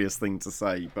seems an obvious thing to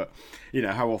say, but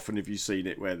how often have you seen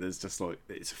it where there's just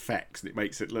it's effects and it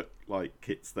makes it look like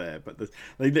it's there, but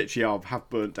they literally have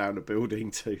burnt down a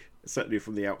building too, certainly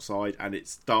from the outside, and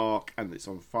it's dark and it's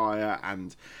on fire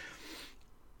and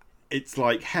it's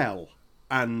like hell.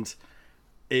 And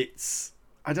it's,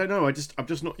 I don't know, I'm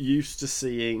just not used to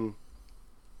seeing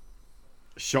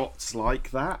shots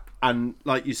like that, and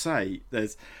like you say,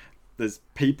 there's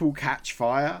people catch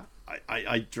fire.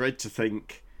 I dread to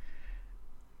think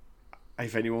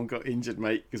if anyone got injured,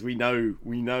 mate, because we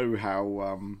know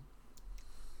how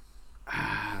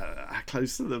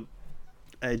close to the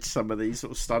edge some of these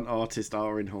sort of stunt artists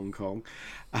are in Hong Kong.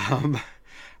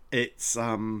 It's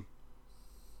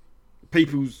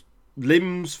people's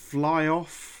limbs fly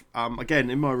off. Again,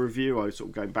 in my review, I was sort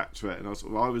of going back to it, and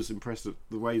I was impressed at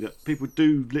the way that people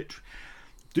do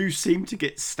seem to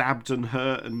get stabbed and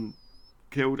hurt and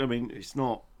killed. I mean, it's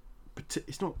not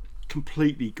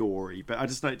completely gory, but I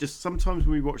just know, just sometimes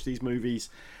when we watch these movies,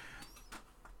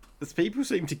 people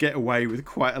seem to get away with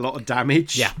quite a lot of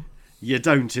damage. Yeah, you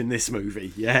don't in this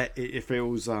movie. Yeah, it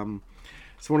feels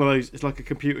it's one of those. It's like a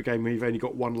computer game where you've only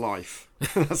got one life.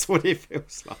 That's what it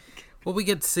feels like. Well, we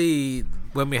get to see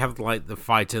when we have like the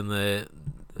fight on the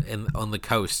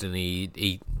coast, and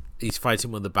he's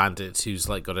fighting with the bandits who's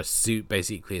like got a suit,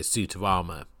 basically a suit of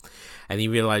armor, and he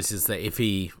realizes that if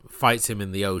he fights him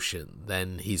in the ocean,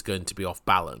 then he's going to be off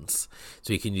balance.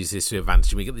 So he can use this to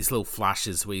advantage. And we get these little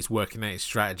flashes where he's working out his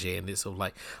strategy, and it's sort of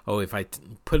like, oh, if I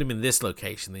put him in this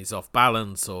location, he's off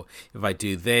balance, or if I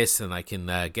do this, then I can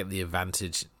get the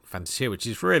advantage here, which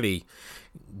is really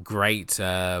great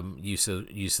use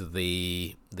of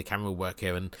the camera work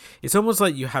here. And it's almost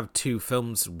like you have two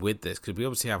films with this, because we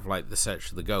obviously have like the Search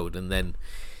for the Gold, and then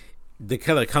the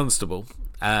Killer Constable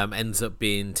ends up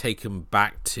being taken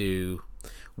back to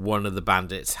one of the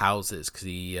bandits' houses because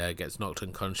he gets knocked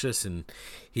unconscious, and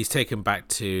he's taken back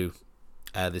to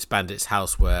this bandit's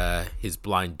house where his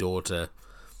blind daughter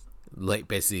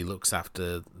basically looks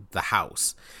after the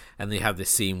house. And they have this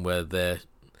scene where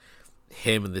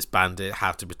him and this bandit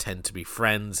have to pretend to be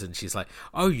friends, and she's like,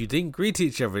 oh, you didn't greet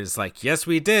each other. It's like, yes,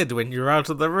 we did when you were out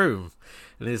of the room.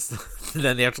 And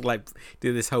then they have to like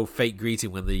do this whole fake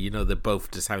greeting when they're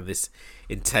both just having this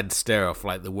intense stare off,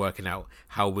 like they're working out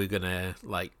how we're gonna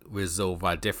like resolve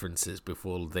our differences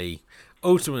before they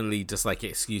ultimately just like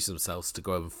excuse themselves to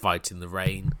go and fight in the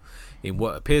rain in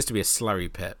what appears to be a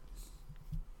slurry pit.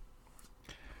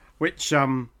 Which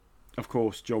of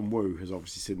course, John Woo has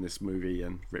obviously seen this movie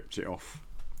and ripped it off.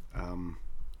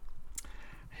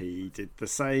 He did the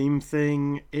same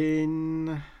thing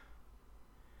in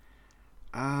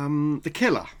The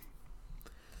Killer.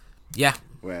 Yeah.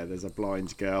 Where there's a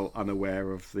blind girl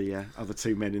unaware of the other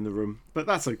two men in the room. But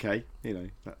that's okay.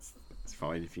 That's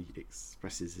fine if he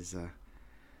expresses his...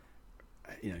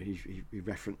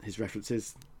 his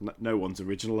references. No one's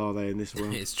original, are they, in this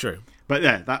world? It's true. But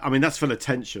yeah, that's full of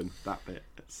tension. That bit.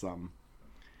 It's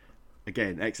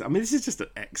again excellent. I mean, this is just an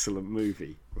excellent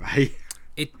movie, right?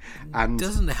 It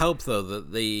doesn't help though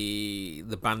that the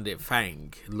bandit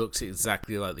Fang looks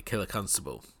exactly like the Killer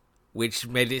Constable, which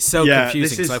made it so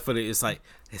confusing. Because I thought it was like,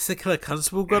 has the Killer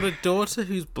Constable got a daughter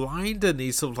who's blind, and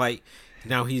he's sort of like.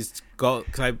 Now he's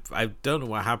got... Cause I don't know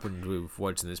what happened with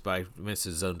watching this, but I must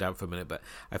have zoned out for a minute. But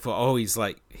I thought,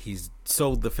 he's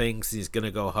sold the things, he's going to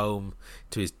go home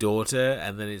to his daughter.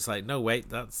 And then it's like, no,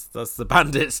 wait, that's the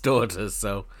bandit's daughter.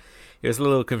 So it was a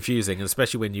little confusing,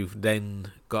 especially when you've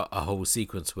then got a whole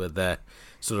sequence where they're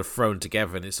sort of thrown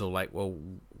together. And it's all like, well,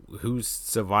 who's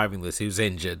surviving this? Who's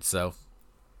injured? So...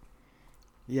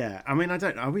 Yeah, I mean, I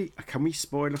don't know. Can we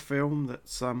spoil a film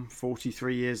that's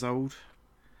 43 years old?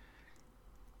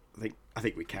 I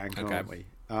think we can, can't we?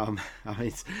 I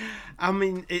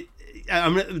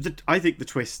think the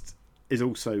twist is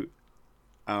also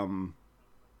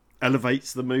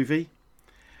elevates the movie,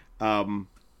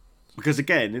 because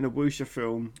again, in a wuxia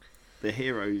film, the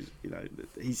hero's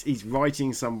he's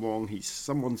righting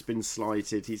someone's been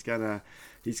slighted. He's gonna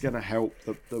help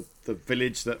the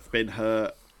village that's been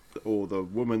hurt, or the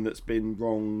woman that's been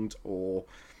wronged, or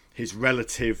his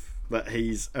relative that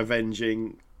he's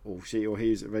avenging. Or she or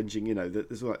he's avenging,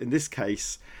 in this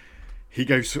case, he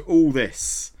goes through all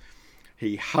this.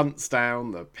 He hunts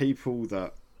down the people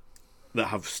that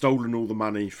have stolen all the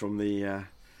money from the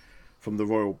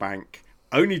royal bank,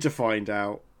 only to find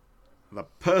out the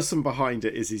person behind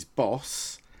it is his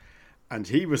boss, and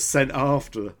he was sent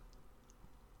after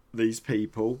these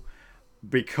people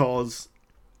because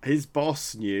his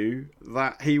boss knew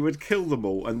that he would kill them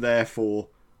all, and therefore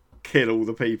kill all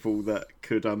the people that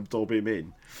could dob him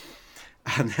in.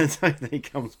 And then he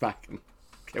comes back and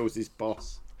kills his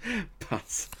boss.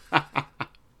 But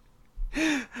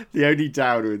the only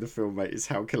downer in the film, mate, is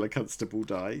how Killer Constable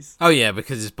dies. Oh yeah,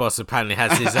 because his boss apparently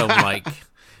has his own like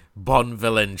Bond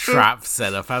villain trap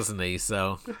set up, hasn't he?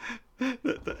 So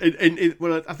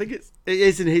well, I think it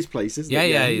is in his place, isn't it?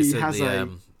 Yeah. He has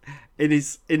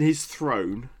in his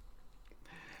throne.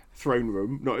 throne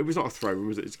room. No, it was not a throne room,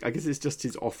 was it? I guess it's just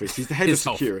his office. He's the head of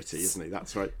security, isn't he?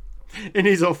 That's right. In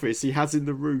his office, he has in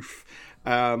the roof,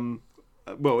 in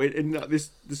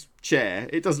this chair,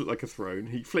 it does look like a throne.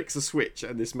 He flicks a switch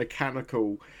and this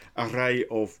mechanical array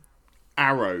of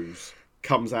arrows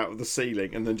comes out of the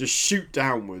ceiling and then just shoot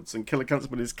downwards, and Killer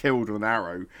Constable is killed with an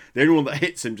arrow. The only one that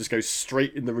hits him just goes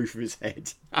straight in the roof of his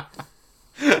head.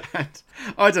 And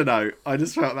I don't know. I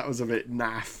just felt that was a bit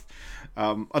naff.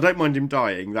 I don't mind him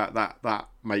dying. That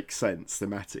makes sense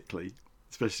thematically,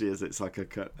 especially as it's like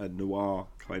a noir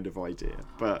kind of idea.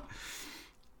 But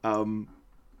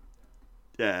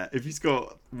yeah, if he's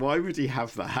got, why would he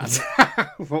have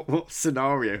that? What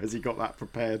scenario has he got that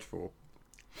prepared for?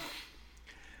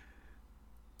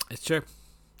 It's true.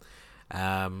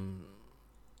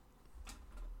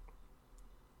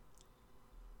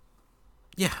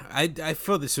 Yeah, I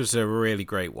thought this was a really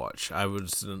great watch. I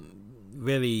was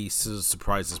really sort of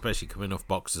surprised, especially coming off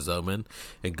Boxer's Omen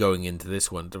and going into this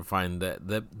one, to find that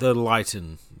the night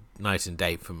and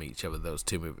day from each other, those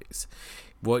two movies.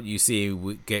 What you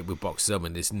get with Boxer's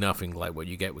Omen is nothing like what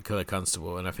you get with Killer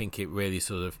Constable, and I think it really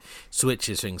sort of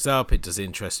switches things up. It does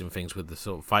interesting things with the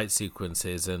sort of fight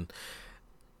sequences, and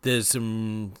there's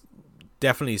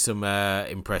definitely some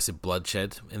impressive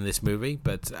bloodshed in this movie,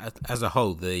 but as a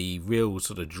whole, the real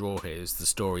sort of draw here is the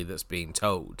story that's being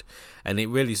told, and it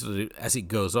really sort of, as it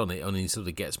goes on, it only sort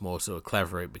of gets more sort of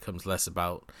clever. It becomes less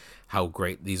about how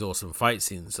great these awesome fight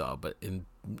scenes are, but in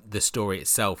the story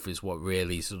itself is what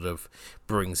really sort of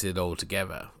brings it all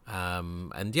together.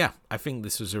 And yeah, I think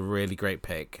this was a really great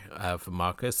pick for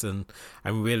Marcus, and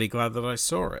I'm really glad that I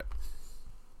saw it.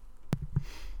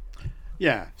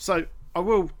 Yeah, so I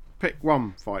will pick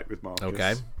one fight with Marcus.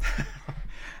 Okay.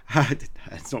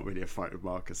 It's not really a fight with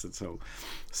Marcus at all.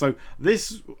 So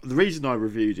the reason I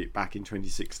reviewed it back in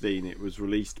 2016, it was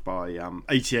released by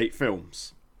 88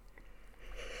 Films,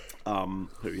 who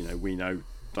we know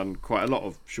done quite a lot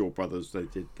of Shaw Brothers. They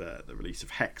did the release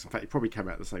of Hex. In fact, it probably came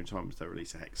out at the same time as their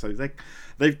release of Hex. So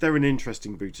they're an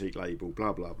interesting boutique label.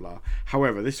 Blah blah blah.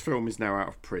 However, this film is now out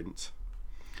of print,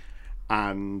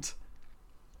 and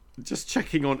just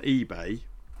checking on eBay,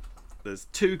 there's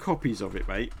 2 copies of it,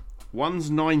 mate. One's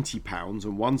 £90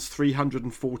 and one's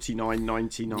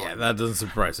 $349.99. Yeah, that doesn't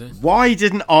surprise me. Why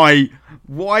didn't I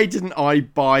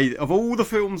buy, of all the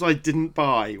films I didn't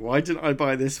buy, why didn't I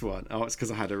buy this one? Oh, it's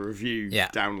because I had a review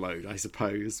download, I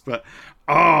suppose. But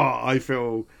I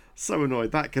feel so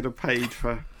annoyed. That could have paid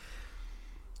for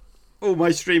all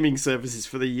my streaming services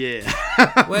for the year.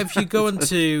 Well, if you go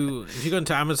into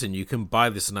Amazon, you can buy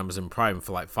this on Amazon Prime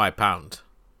for like £5.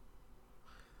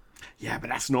 Yeah, but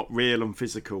that's not real and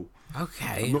physical.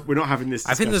 Okay. We're not having this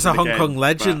discussion. I think there's a Hong Kong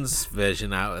Legends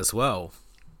version out as well.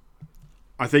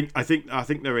 I think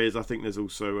there is. I think there's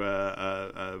also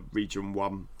a Region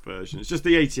 1 version. It's just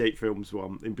the 88 Films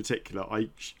one in particular. I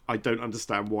don't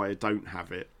understand why I don't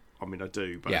have it. I mean, I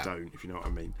do, but I don't, if you know what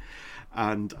I mean.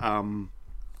 And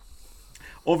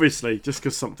obviously, just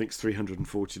because something's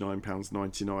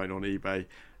 £349.99 on eBay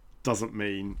doesn't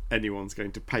mean anyone's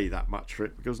going to pay that much for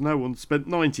it, because no one spent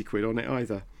 90 quid on it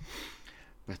either.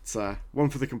 But one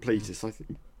for the completists, I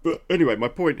think. But anyway, my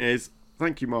point is,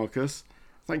 thank you, Marcus.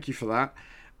 Thank you for that.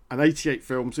 And 88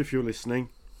 Films, if you're listening,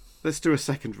 let's do a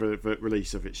second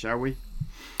release of it, shall we?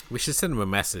 We should send them a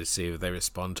message, see if they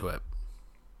respond to it.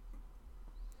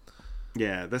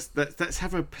 Yeah, let's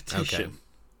have a petition. Okay.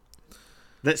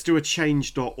 Let's do a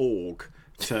change.org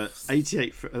to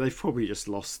 88. They've probably just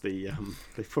lost the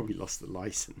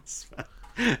license.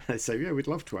 They say, yeah, we'd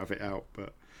love to have it out,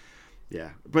 but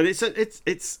yeah, but it's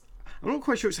I'm not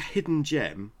quite sure it's a hidden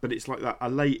gem, but it's like that a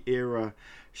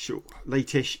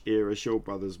late-ish era Shaw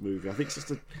Brothers movie. I think it's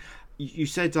just you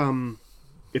said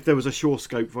if there was a Shaw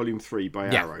Scope Volume 3 by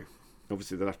Arrow,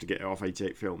 obviously they'll have to get it off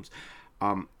 88 Films.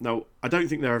 No, I don't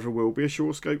think there ever will be a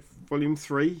Shaw Scope Volume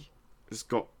 3. It's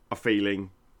got a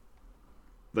feeling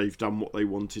they've done what they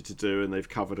wanted to do, and they've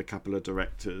covered a couple of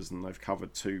directors, and they've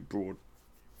covered 2 broad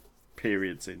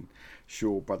periods in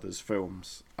Shaw Brothers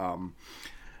films.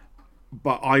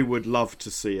 But I would love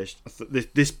to see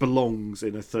this belongs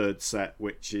in a third set,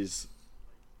 which is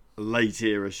late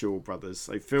era Shaw Brothers.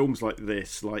 So films like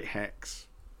this, like Hex,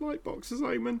 like Boxer's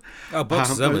Omen. Oh,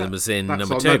 Boxer's Omen was in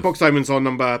number 2. No, Boxer's Omen's on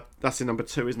that's in number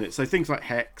 2, isn't it? So things like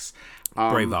Hex,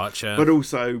 Brave Archer,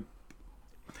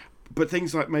 but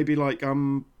things like maybe like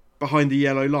Behind the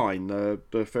Yellow Line,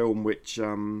 the film which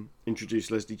introduced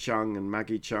Leslie Chung and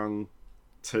Maggie Chung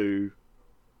to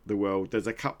the world. There's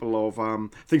a couple of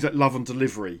things like Love and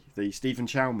Delivery, the Stephen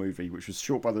Chow movie, which was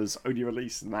Shaw Brothers' only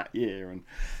release in that year, and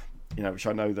which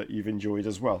I know that you've enjoyed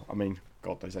as well. I mean,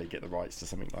 God knows how you get the rights to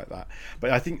something like that. But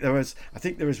I think there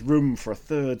is room for a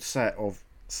third set of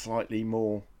slightly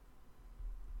more,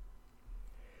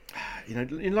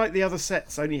 like the other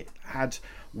sets only had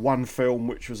one film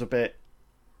which was a bit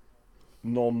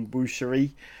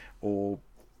non-whooshery or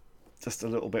just a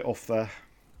little bit off the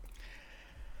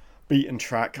beaten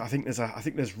track. I think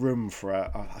there's room for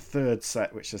a third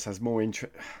set which just has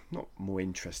not more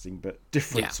interesting, but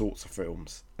different sorts of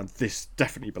films, and this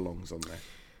definitely belongs on there.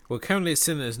 Well, currently it's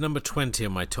in as number 20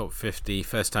 on my top 50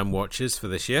 first-time watches for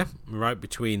this year, right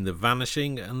between The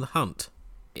Vanishing and The Hunt.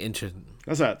 Interesting.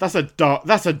 That's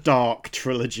a dark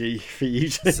trilogy for you.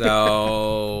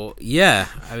 So yeah,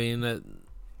 I mean,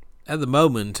 at the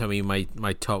moment, I mean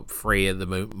my top three at the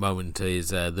moment is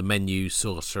The Menu,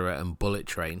 Sorcerer, and Bullet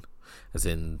Train, as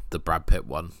in the Brad Pitt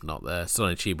one, not the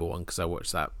Sonny Chiba one, because I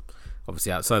watched that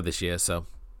obviously outside this year. So,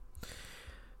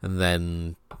 and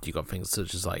then you got things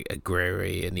such as like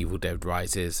Aguirre and Evil Dead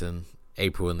Rises and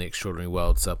April in the Extraordinary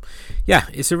World. So yeah,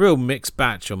 it's a real mixed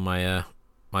batch on my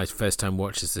my first time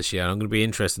watches this year. I'm going to be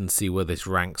interested to see where this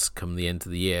ranks come the end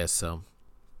of the year. So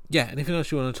yeah, anything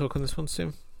else you want to talk on this one,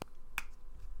 Stu?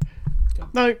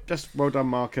 No, just well done,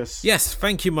 Marcus. Yes,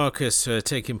 thank you, Marcus, for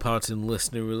taking part in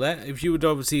Listener Roulette. If you would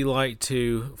obviously like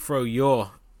to throw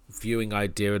your viewing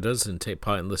idea at us and take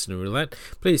part in Listener Roulette,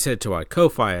 please head to our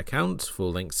Ko-Fi account.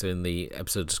 Full links in the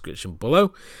episode description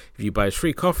below. If you buy us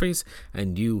free coffees,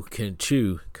 and you can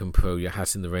throw your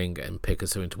hat in the ring and pick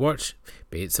us something to watch,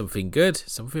 be it something good,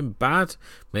 something bad,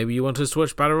 maybe you want us to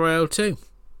watch Battle Royale too.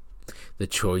 The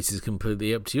choice is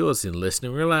completely up to yours in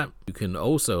Listener Roulette. You can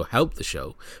also help the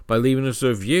show by leaving us a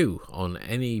review on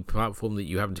any platform that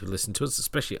you happen to listen to us,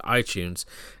 especially iTunes,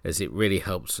 as it really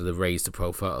helps to raise the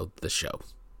profile of the show.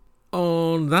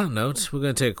 On that note, we're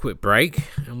going to take a quick break,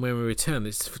 and when we return,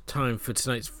 it's time for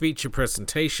tonight's feature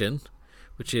presentation,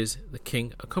 which is The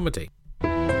King of Comedy.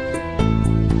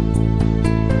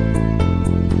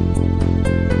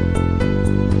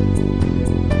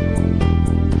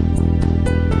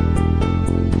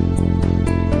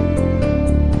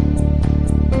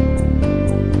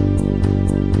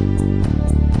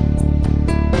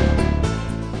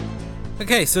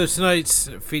 Okay, so tonight's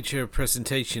feature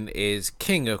presentation is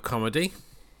King of Comedy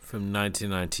from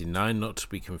 1999, not to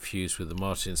be confused with the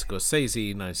Martin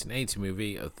Scorsese 1980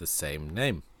 movie of the same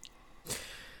name.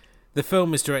 The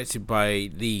film is directed by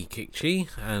Lee Kik-chi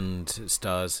and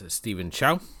stars Stephen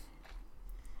Chow.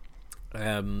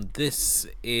 This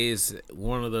is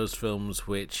one of those films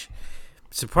which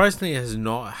surprisingly has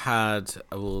not had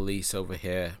a release over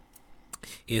here,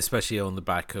 especially on the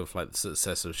back of like the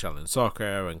success of Shaolin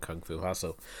Soccer and Kung Fu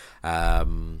Hustle,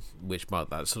 which marked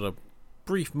that sort of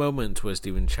brief moment where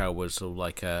Stephen Chow was sort of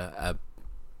like a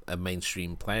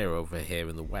mainstream player over here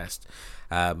in the West.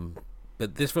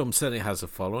 But this film certainly has a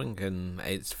following, and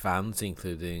its fans,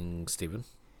 including Stephen,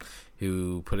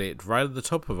 who put it right at the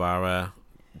top of our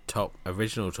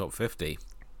original top 50.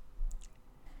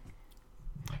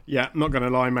 Yeah, not going to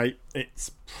lie, mate.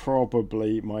 It's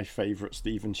probably my favourite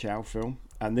Stephen Chow film.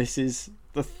 And this is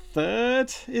the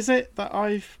third, is it, that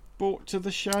I've brought to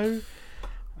the show?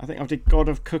 I think I did God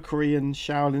of Cookery and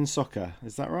Shaolin Soccer.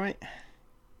 Is that right?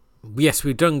 Yes,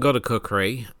 we've done God of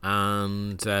Cookery,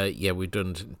 and we've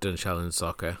done Shaolin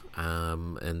Soccer.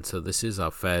 And so this is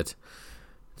our third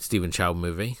Stephen Chow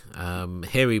movie.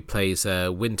 Here he plays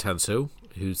Win Tan-soo,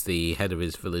 who's the head of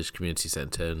his village community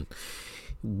centre, and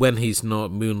when he's not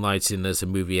moonlighting as a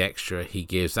movie extra, he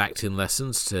gives acting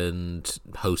lessons and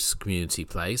hosts community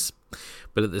plays.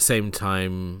 But at the same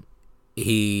time,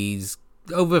 he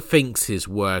overthinks his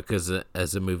work as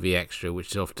a movie extra,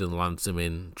 which often lands him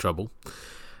in trouble.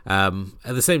 At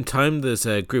the same time, there's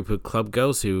a group of club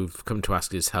girls who've come to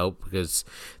ask his help because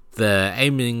they're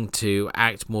aiming to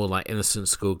act more like innocent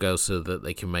schoolgirls so that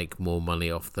they can make more money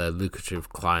off their lucrative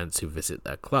clients who visit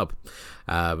their club,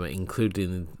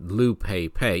 including Lu Pei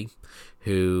Pei,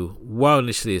 who, while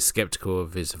initially is skeptical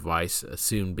of his advice,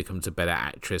 soon becomes a better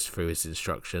actress through his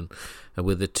instruction, and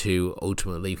with the two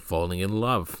ultimately falling in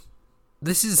love.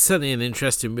 This is certainly an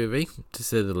interesting movie, to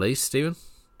say the least, Stephen.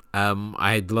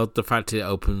 I love the fact it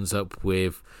opens up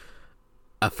with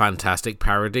a fantastic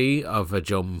parody of the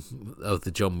John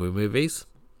Woo movies,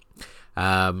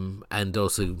 and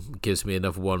also gives me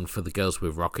another one for the Girls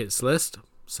with Rockets list.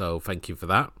 So thank you for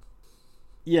that.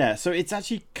 Yeah, so it's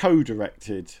actually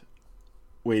co-directed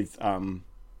with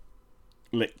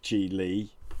Lik Chi Lee.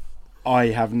 I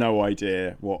have no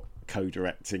idea what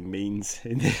co-directing means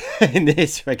in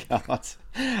this regard.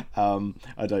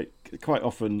 I don't quite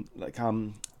often like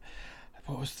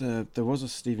there was a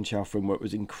Stephen Chow film where it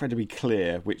was incredibly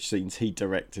clear which scenes he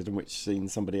directed and which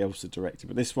scenes somebody else had directed,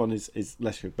 but this one is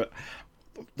less good. But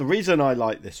the reason I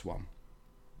like this one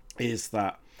is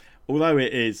that although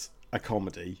it is a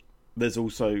comedy, there's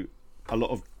also a lot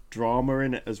of drama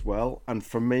in it as well. And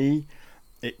for me,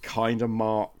 it kind of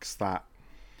marks that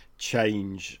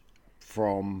change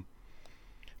from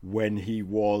when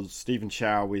Stephen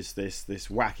Chow is this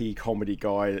wacky comedy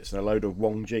guy that's in a load of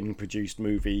Wong Jing produced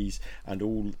movies,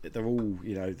 and they're all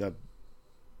the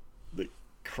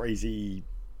crazy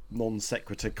non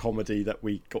sequitur comedy that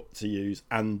we got to use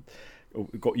and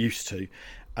got used to,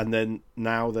 and then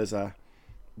now there's a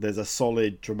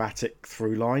solid dramatic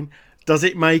through line. Does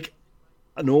it make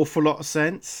an awful lot of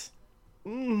sense?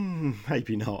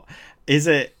 Maybe not. Is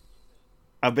it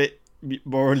a bit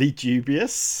morally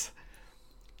dubious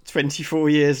 24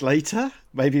 years later?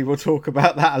 Maybe we'll talk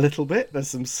about that a little bit. There's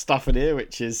some stuff in here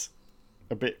which is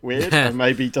a bit weird and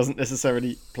maybe doesn't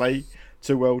necessarily play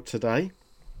too well today.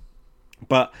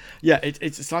 But yeah,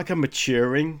 it's like a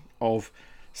maturing of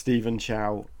Stephen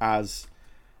Chow as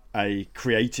a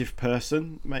creative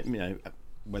person.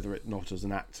 Whether it not as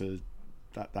an actor,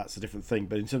 that's a different thing.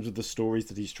 But in terms of the stories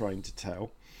that he's trying to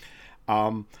tell,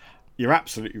 you're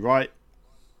absolutely right.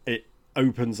 It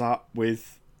opens up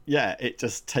with it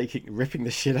just ripping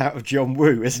the shit out of John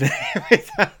Woo, isn't it?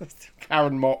 With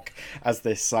Karen Mock as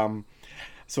this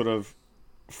sort of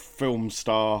film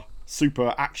star,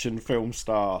 super action film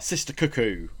star, Sister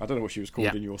Cuckoo. I don't know what she was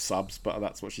called in your subs, but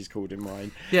that's what she's called in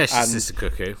mine. Yeah, she's Sister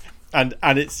Cuckoo. And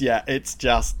it's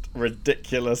just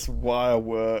ridiculous wire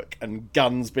work and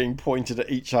guns being pointed at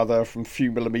each other from a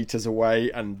few millimeters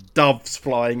away and doves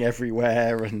flying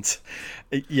everywhere, and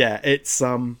it's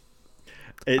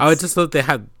I just thought they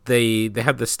had the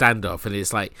standoff, and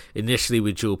it's like initially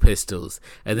with dual pistols,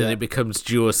 and then it becomes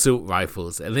dual assault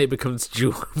rifles, and then it becomes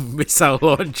dual missile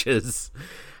launchers.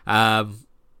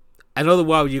 And all the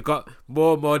while you've got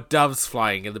more and more doves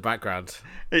flying in the background.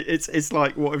 It's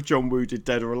like, what if John Woo did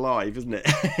Dead or Alive, isn't it?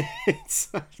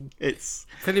 it's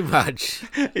pretty much.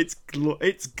 It's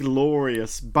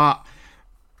glorious, but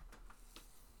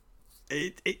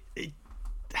it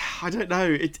I don't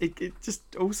know. It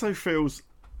just also feels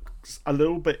a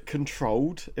little bit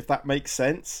controlled, if that makes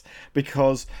sense,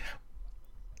 because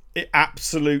it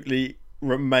absolutely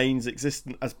remains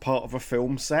existent as part of a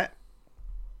film set.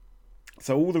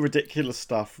 So all the ridiculous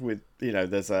stuff with,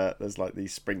 there's like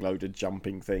these spring-loaded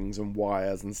jumping things and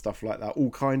wires and stuff like that all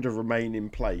kind of remain in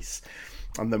place.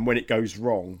 And then when it goes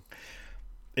wrong,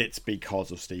 it's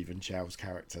because of Stephen Chow's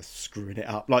character screwing it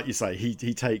up. Like you say, he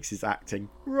takes his acting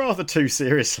rather too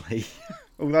seriously.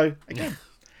 Although, again,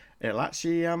 it'll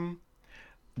actually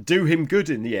do him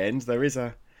good in the end.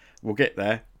 We'll get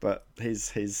there, but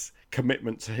his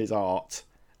commitment to his art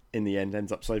in the end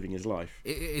ends up saving his life.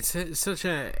 It's such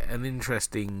an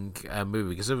interesting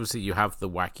movie, because obviously you have the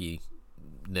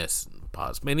wackiness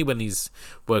parts. Mainly when he's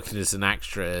working as an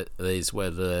extra is where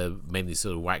the mainly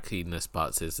sort of wackiness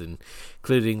parts is,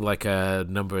 including like a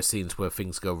number of scenes where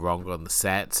things go wrong on the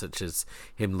set, such as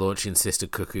him launching Sister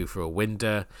Cuckoo for a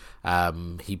window.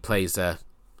 He plays a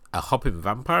hopping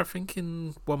vampire, I think,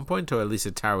 in one point, or at least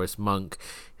a Taoist monk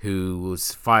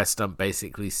whose fire stunt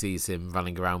basically sees him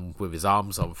running around with his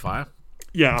arms on fire.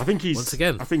 Yeah, I think he's... Once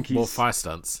again, more fire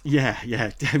stunts. Yeah.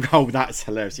 Oh, that's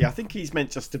hilarious. Yeah, I think he's meant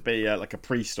just to be like a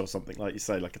priest or something, like you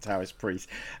say, like a Taoist priest.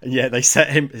 And yeah, they set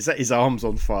his arms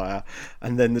on fire,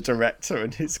 and then the director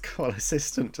and his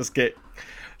assistant just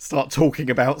start talking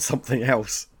about something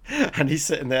else. And he's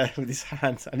sitting there with his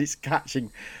hands, and he's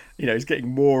catching... he's getting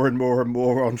more and more and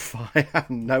more on fire,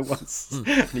 and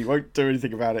and he won't do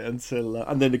anything about it until...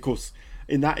 and then, of course,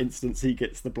 in that instance, he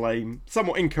gets the blame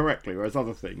somewhat incorrectly, whereas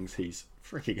other things he's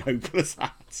freaking hopeless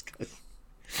at.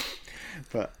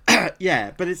 But,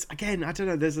 but it's, again, I don't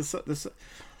know, there's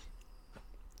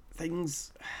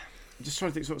things... I'm just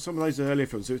trying to think, some of those earlier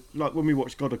films, so like when we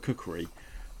watched God of Cookery,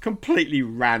 completely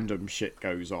random shit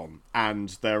goes on,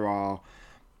 and there are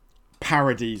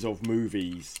parodies of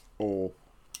movies or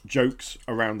jokes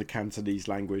around the Cantonese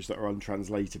language that are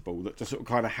untranslatable that just sort of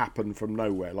kind of happen from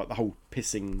nowhere, like the whole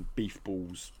pissing beef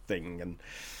balls thing, and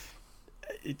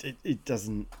it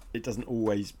doesn't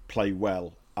always play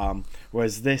well.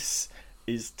 Whereas this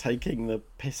is taking the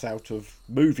piss out of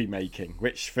movie making,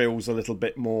 which feels a little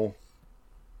bit more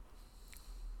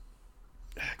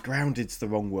grounded's the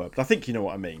wrong word, but I think you know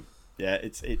what I mean. Yeah,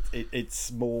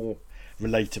 it's more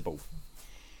relatable.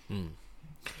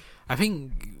 I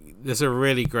think there's a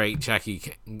really great Jackie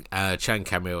Chan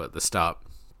cameo at the start,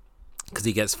 because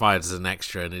he gets fired as an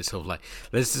extra, and it's sort of like,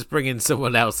 let's just bring in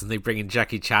someone else, and they bring in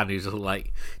Jackie Chan, who sort of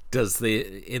like does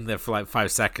in there for like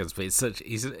 5 seconds, but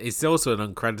it's also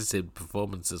an uncredited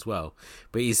performance as well.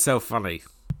 But he's so funny.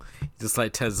 He just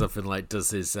like turns up and like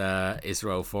does his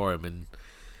role for him, and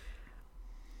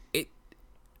it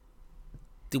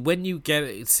when you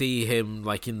see him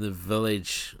like in the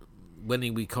village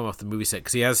when we come off the movie set,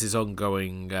 because he has his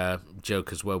ongoing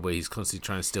joke as well where he's constantly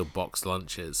trying to steal boxed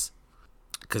lunches,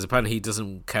 because apparently he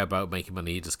doesn't care about making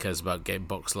money, he just cares about getting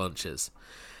boxed lunches.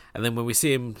 And then when we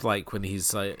see him like when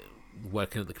he's like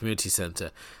working at the community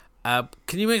centre,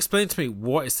 can you explain to me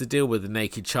what is the deal with the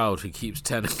naked child who keeps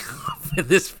turning up in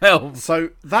this film?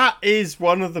 So that is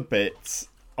one of the bits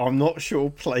I'm not sure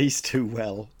plays too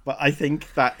well, but I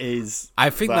think that is... I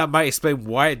think that might explain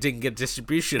why it didn't get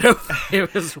distribution over here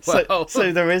as well.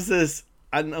 So there is this,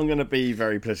 and I'm going to be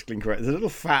very politically incorrect, there's a little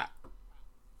fat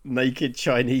naked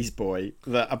Chinese boy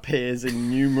that appears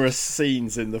in numerous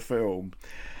scenes in the film,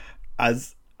 and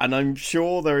I'm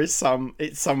sure there is some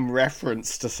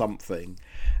reference to something.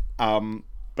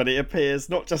 But he appears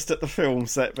not just at the film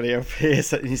set, but he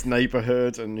appears in his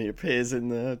neighbourhood, and he appears in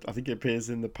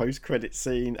the post-credit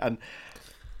scene, and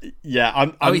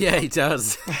yeah, he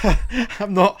does.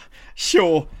 I'm not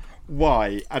sure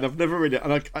why, and I've never really,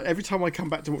 and every time I come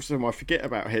back to watch them, I forget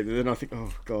about him, and then I think,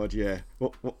 oh god, yeah,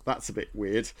 what that's a bit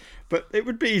weird, but it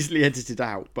would be easily edited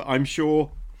out. But I'm sure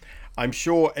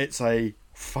it's a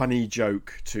funny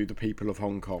joke to the people of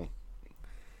Hong Kong.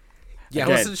 Yeah,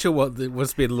 again, I wasn't sure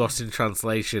what's been lost in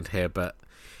translation here, but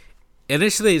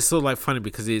initially it's sort of like funny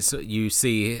because you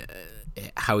see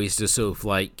how he's just sort of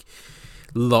like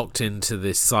locked into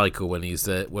this cycle when he's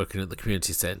working at the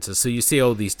community centre. So you see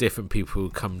all these different people who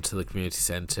come to the community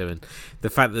centre, and the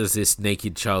fact that there's this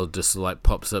naked child just like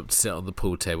pops up to sit on the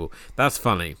pool table, that's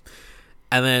funny.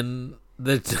 And then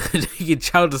the naked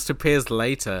child just appears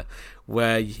later,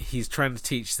 where he's trying to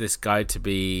teach this guy to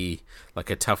be like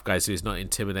a tough guy so he's not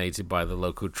intimidated by the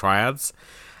local triads.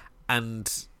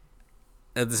 And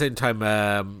at the same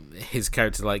time, his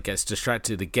character like gets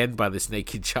distracted again by this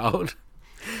naked child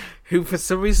who for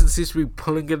some reason seems to be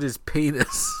pulling at his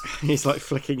penis. He's like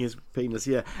flicking his penis,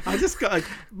 yeah. I just got,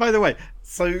 by the way,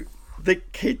 so the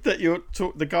kid that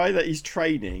the guy that he's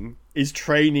training is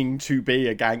training to be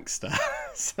a gangster.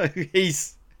 so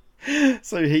he's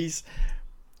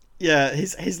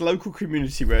his local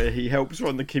community where he helps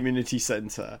run the community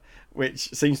centre, which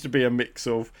seems to be a mix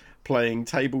of playing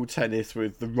table tennis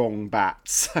with the wrong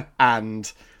bats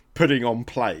and putting on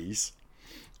plays,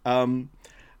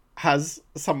 has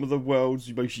some of the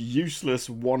world's most useless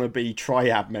wannabe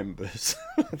triad members.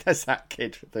 There's that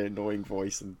kid with the annoying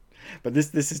voice, but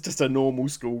this is just a normal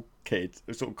school kid,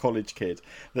 a sort of college kid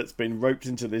that's been roped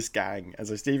into this gang. And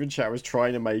so Stephen Chow is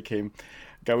trying to make him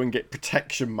go and get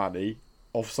protection money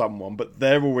off someone, but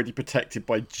they're already protected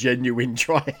by genuine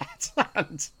triads,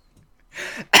 and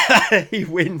he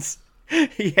wins.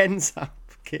 He ends up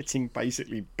getting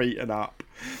basically beaten up,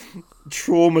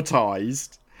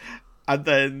 traumatized, but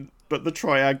the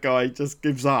triad guy just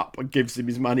gives up and gives him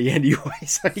his money anyway,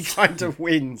 so he kind of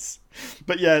wins.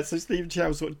 But yeah, so Stephen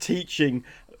Chow sort of teaching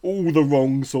all the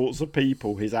wrong sorts of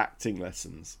people his acting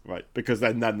lessons, right? Because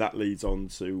then that leads on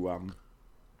to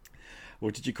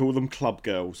what did you call them? Club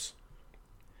girls.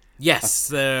 Yes,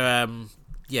 they're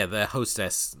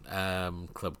hostess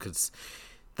club, because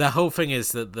the whole thing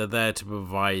is that they're there to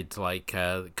provide like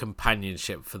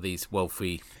companionship for these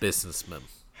wealthy businessmen,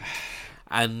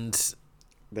 and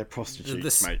they're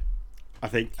prostitutes, mate. I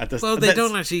think. They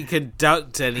don't actually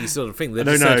conduct any sort of thing. They're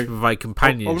just there to provide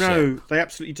companionship. Oh no, they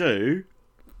absolutely do,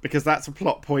 because that's a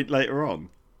plot point later on.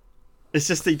 It's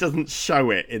just he doesn't show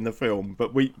it in the film,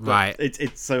 but right.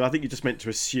 It's so I think you're just meant to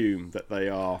assume that they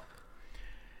are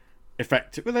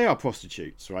effective. Well, they are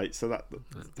prostitutes, right? So that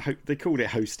they called it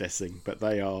hostessing, but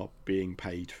they are being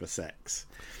paid for sex.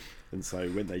 And so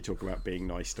when they talk about being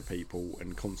nice to people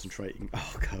and concentrating,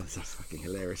 oh god, that's a fucking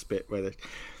hilarious bit where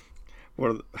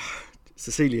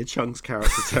Cecilia Chung's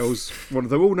character tells one of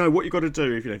them, "Oh no, what you got to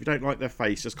do if you don't like their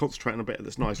face, just concentrate on a bit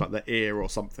that's nice, like their ear or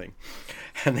something."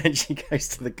 And then she goes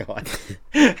to the guy,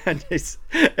 and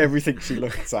everything she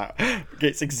looks at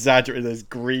gets exaggerated. There's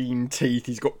green teeth.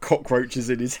 He's got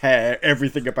cockroaches in his hair.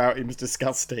 Everything about him is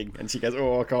disgusting. And she goes,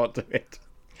 "Oh, I can't do it."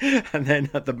 And then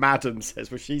the madam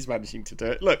says, "Well, she's managing to do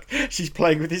it. Look, she's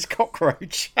playing with his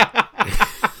cockroach."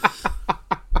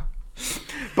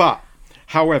 But,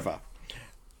 however,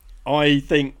 I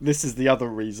think this is the other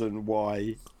reason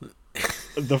why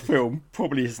the film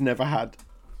probably has never had,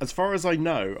 as far as I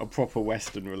know, a proper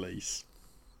Western release.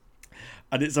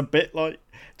 And it's a bit like,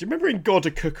 do you remember in God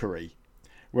of Cookery,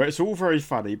 where it's all very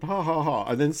funny, ha ha ha,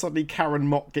 and then suddenly Karen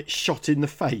Mok gets shot in the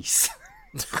face,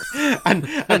 and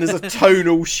there's a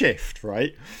tonal shift,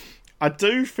 right? I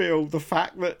do feel the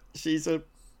fact that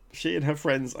she and her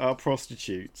friends are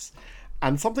prostitutes,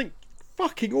 and something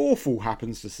fucking awful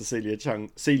happens to Celia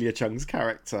Chung's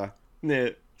character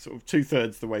near sort of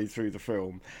 2/3 the way through the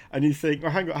film, and you think,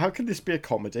 well, hang on, how can this be a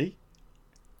comedy?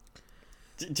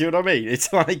 Do you know what I mean?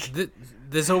 It's like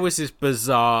there's always this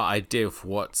bizarre idea of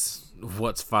what's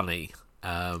funny,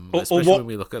 especially what, when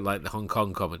we look at like the Hong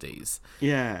Kong comedies.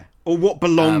 Yeah, or what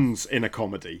belongs in a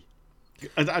comedy.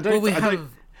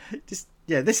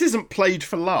 This isn't played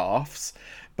for laughs,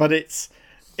 but it's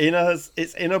in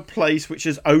a place which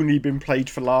has only been played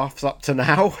for laughs up to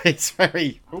now. It's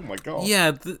very, oh my god.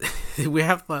 Yeah, we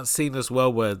have that scene as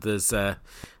well where there's a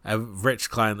rich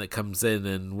client that comes in,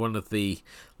 and one of the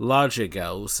larger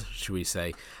girls, should we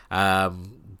say,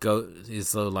 is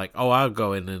sort of like, oh, I'll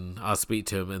go in and I'll speak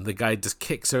to him, and the guy just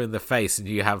kicks her in the face, and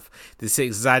you have this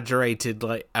exaggerated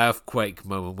like earthquake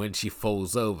moment when she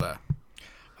falls over.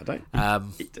 I don't.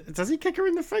 Does he kick her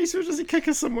in the face, or does he kick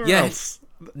her somewhere else?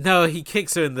 No, he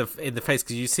kicks her in the face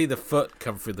because you see the foot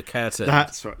come through the curtain.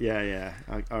 That's right. Yeah.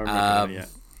 I remember that. Yeah.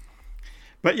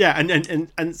 But yeah,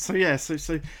 and so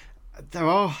there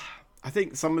are. I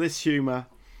think some of this humour.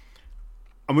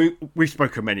 I mean, we've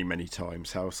spoken many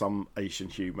times how some Asian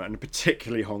humour, and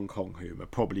particularly Hong Kong humour,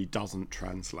 probably doesn't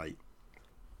translate.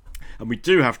 And we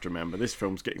do have to remember this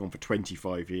film's getting on for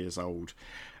 25 years old.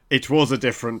 It was a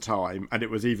different time, and it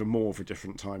was even more of a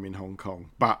different time in Hong Kong.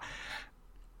 But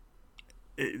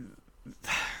it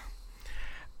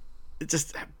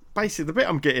just basically the bit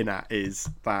I'm getting at is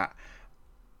that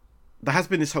there has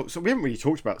been this whole. So we haven't really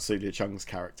talked about Celia Chung's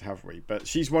character, have we? But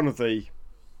she's one of the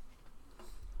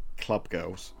club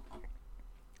girls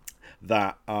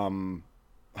that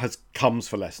comes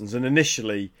for lessons, and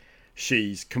initially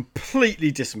she's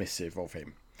completely dismissive of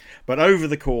him. But over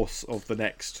the course of the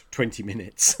next 20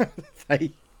 minutes,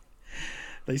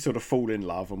 they sort of fall in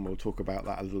love, and we'll talk about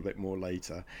that a little bit more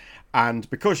later. And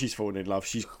because she's fallen in love,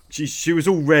 she was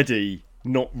already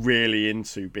not really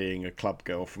into being a club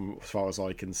girl, from as far as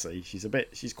I can see.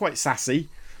 She's quite sassy,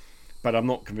 but I'm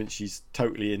not convinced she's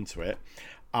totally into it.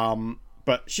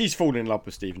 But she's fallen in love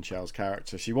with Stephen Chow's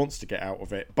character. She wants to get out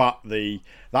of it, but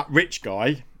that rich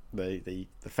guy, the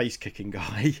face kicking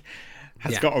guy,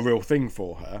 has got a real thing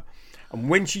for her. And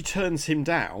when she turns him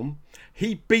down,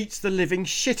 he beats the living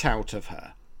shit out of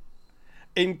her.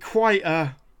 In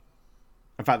fact,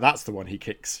 that's the one he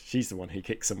kicks. She's the one he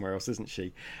kicks somewhere else, isn't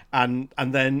she? And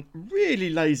then really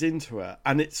lays into her.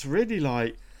 And it's really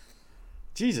like,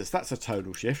 Jesus, that's a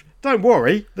tonal shift. Don't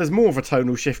worry, there's more of a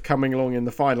tonal shift coming along in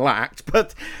the final act.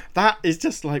 But that is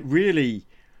just like really,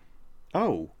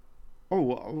 I'm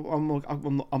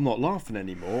not laughing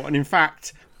anymore. And in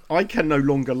fact, I can no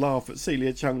longer laugh at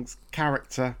Celia Chung's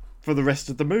character for the rest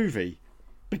of the movie,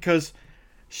 because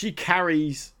she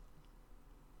carries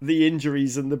the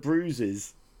injuries and the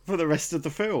bruises for the rest of the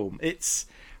film. It's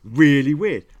really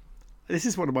weird. This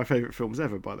is one of my favourite films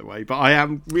ever, by the way, but I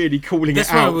am really calling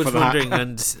it out for that. That's what I was wondering,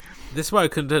 and this is why I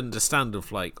couldn't understand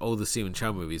of like all the Stephen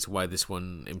Chow movies, why this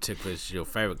one in particular is your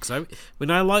favourite. Because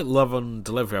I like Love on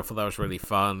Delivery. I thought that was really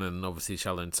fun, and obviously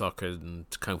Shaolin Soccer and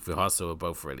Kung Fu Hustle were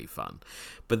both really fun.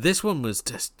 But this one was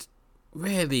just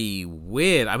really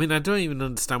weird. I mean, I don't even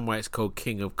understand why it's called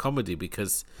King of Comedy,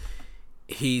 because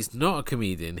he's not a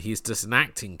comedian. He's just an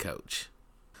acting coach.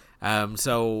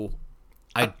 So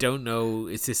I don't know.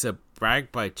 Is this a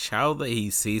brag by Chow that he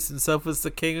sees himself as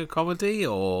the king of comedy,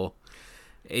 or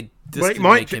it doesn't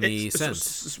make any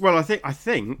sense? Well, I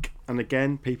think, and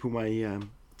again, people may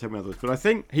tell me otherwise, but I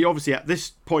think he obviously at this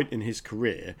point in his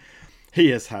career, he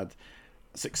has had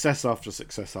success after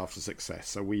success after success.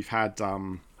 So we've had,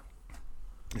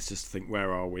 let's just think,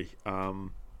 where are we?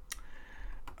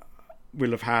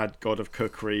 We'll have had God of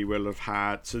Cookery. We'll have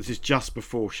had. So this is just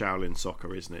before Shaolin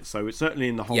Soccer, isn't it? So it's certainly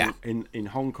in the in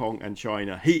Hong Kong and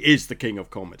China, he is the king of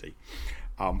comedy.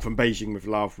 From Beijing with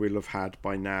Love, we'll have had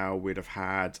by now. We'd have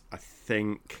had, I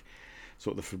think,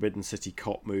 sort of the Forbidden City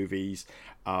cop movies.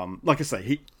 Like I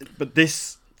say, but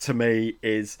this to me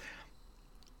is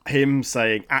him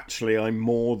saying, actually, I'm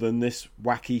more than this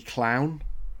wacky clown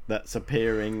that's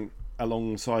appearing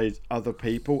alongside other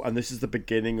people, and this is the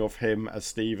beginning of him as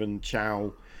Stephen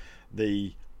Chow,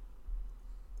 the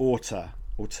auteur.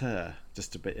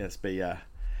 Just a bit. Let's be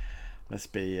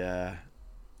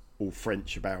all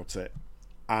French about it.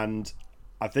 And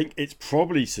I think it's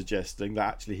probably suggesting that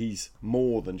actually he's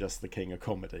more than just the king of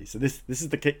comedy. So this is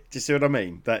the king. Do you see what I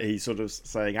mean? That he's sort of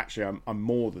saying, actually, I'm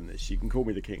more than this. You can call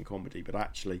me the king of comedy, but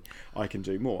actually, I can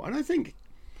do more. And I think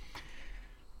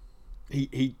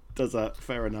he does a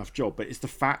fair enough job, but it's the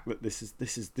fact that this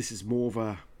is more of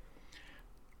a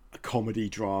comedy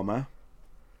drama.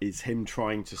 Is him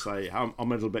trying to say I'm a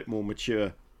little bit more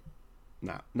mature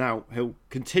now. Now he'll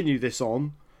continue this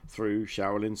on through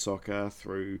Shaolin Soccer,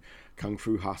 through Kung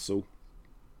Fu Hustle,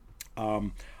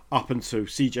 up until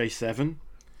CJ7,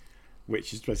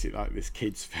 which is basically like this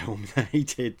kids' film that he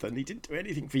did. And he didn't do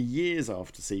anything for years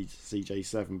after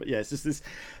CJ7. But yeah, it's just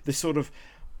this sort of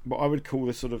what I would call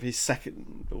this sort of his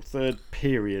second or third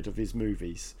period of his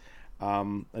movies.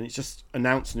 And he's just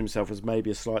announcing himself as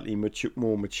maybe a slightly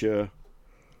more mature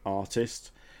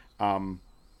artist.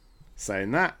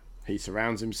 Saying that, he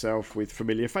surrounds himself with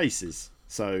familiar faces.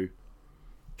 So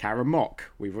Karen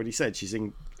Mock, we've already said she's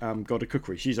in God of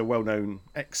Cookery. She's a well-known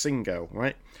ex-Sing girl,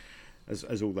 right?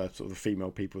 As all the sort of the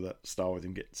female people that star with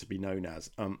him get to be known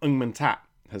as. Ung Man Tat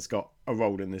has got a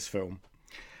role in this film.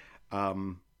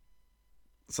 So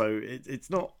it's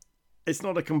not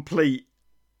a complete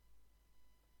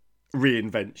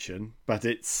reinvention, but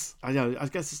I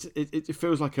guess it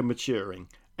feels like a maturing,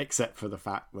 except for the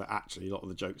fact that actually a lot of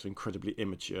the jokes are incredibly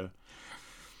immature.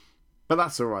 But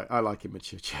that's all right. I like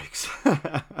immature jokes.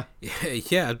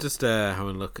 Yeah. I'm just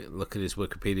having a look at his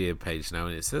Wikipedia page now,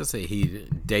 and it says that he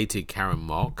dated Karen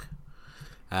Mock,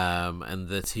 and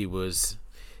that he was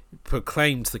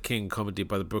proclaimed the king of comedy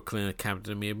by the Brooklyn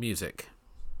Academy of Music.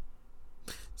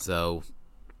 So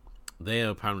they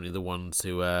are apparently the ones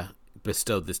who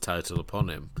bestowed this title upon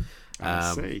him.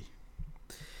 I see.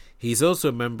 He's also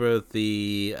a member of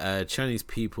the Chinese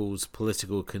People's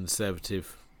Political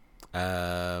Conservative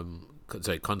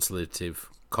Consultative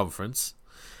Conference,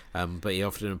 but he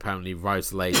often apparently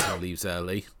arrives late and leaves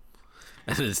early,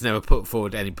 and has never put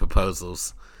forward any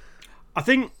proposals. I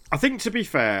think to be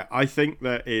fair, I think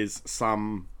there is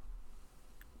a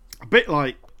bit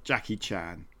like Jackie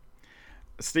Chan,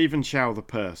 Stephen Chow the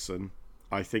person.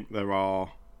 I think there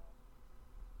are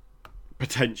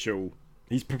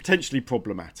he's potentially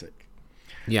problematic.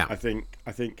 Yeah, I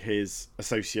think his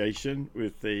association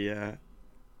with the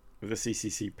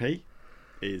CCCP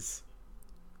is,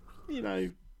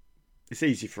 it's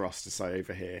easy for us to say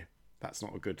over here that's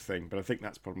not a good thing, but I think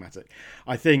that's problematic.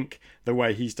 I think the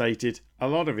way he's dated a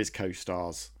lot of his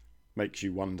co-stars makes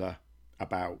you wonder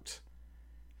about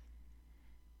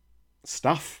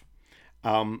stuff.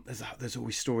 There's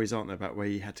always stories, aren't there, about where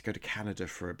he had to go to Canada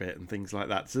for a bit and things like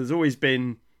that. So there's always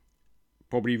been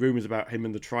probably rumours about him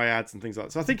and the triads and things like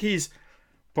that. So I think he's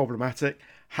problematic.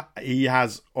 He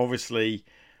has, obviously,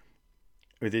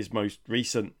 with his most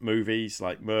recent movies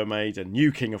like Mermaid and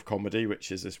New King of Comedy,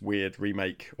 which is this weird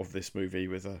remake of this movie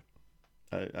with a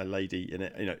lady in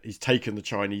it. He's taken the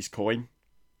Chinese coin,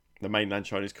 the mainland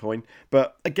Chinese coin.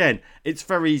 But again, it's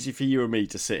very easy for you and me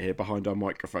to sit here behind our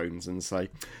microphones and say,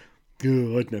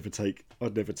 I'd never take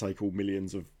all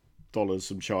millions of dollars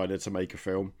from China to make a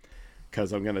film.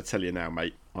 Because I'm going to tell you now,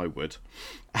 mate, I would.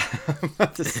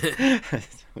 Not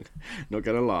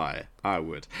going to lie, I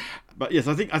would. But yes,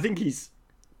 I think he's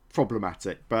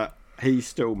problematic, but he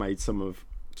still made to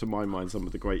my mind, some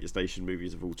of the greatest Asian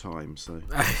movies of all time. So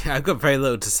I've got very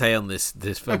little to say on this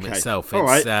film itself. All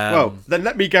right. Well, then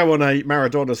let me go on a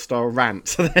Maradona-style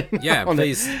rant. Yeah,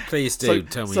 please do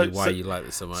tell me why you like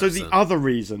this so much. So the other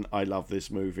reason I love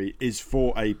this movie is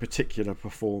for a particular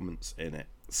performance in it.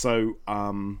 So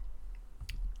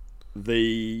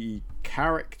the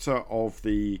character of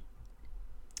the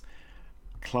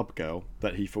club girl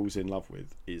that he falls in love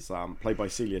with is played by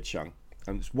Celia Chung,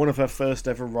 and it's one of her first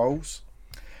ever roles.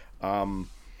 So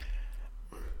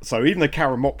even though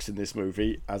Karen Mock's in this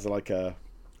movie as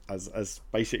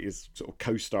basically as sort of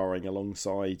co-starring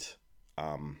alongside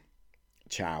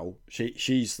Chow,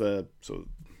 she's like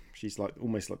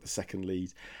almost like the second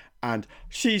lead, and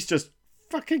she's just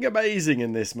fucking amazing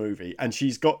in this movie, and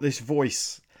she's got this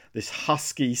voice, this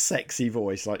husky, sexy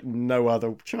voice like no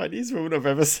other Chinese woman I've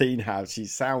ever seen have. She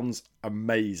sounds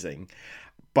amazing,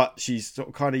 but she's sort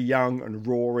of kind of young and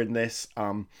raw in this.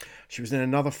 She was in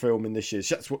another film in this year.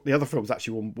 That's what the other film's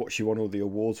actually what she won all the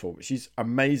awards for, but she's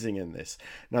amazing in this.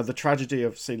 Now, the tragedy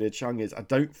of Celia Chung is I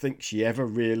don't think she ever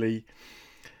really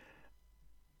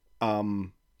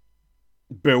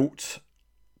built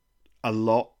a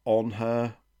lot on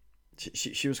her.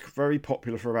 She was very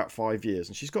popular for about 5 years,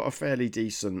 and she's got a fairly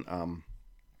decent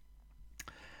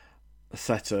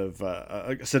set of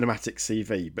a cinematic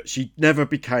CV, but she never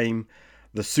became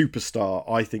the superstar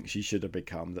I think she should have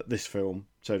become that this film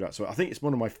showed out. So I think it's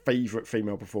one of my favourite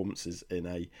female performances in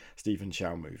a Stephen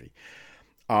Chow movie.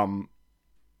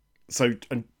 So,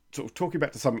 and sort of talking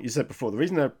back to something you said before, the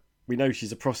reason that we know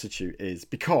she's a prostitute is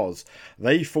because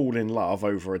they fall in love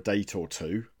over a date or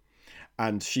two,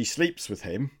 and she sleeps with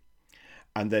him,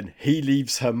 and then he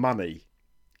leaves her money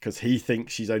because he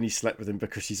thinks she's only slept with him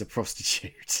because she's a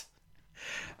prostitute.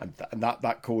 And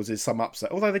that causes some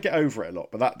upset, although they get over it a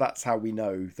lot. But that's how we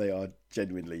know they are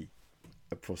genuinely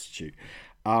a prostitute.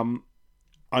 I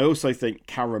also think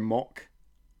Karen Mock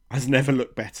has never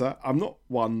looked better. I'm not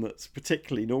one that's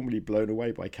particularly normally blown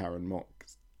away by Karen Mock.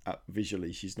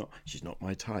 Visually, she's not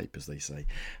my type, as they say,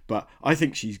 but I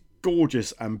think she's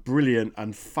gorgeous and brilliant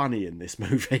and funny in this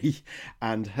movie,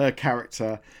 and her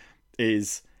character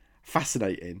is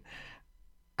fascinating,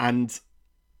 and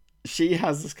she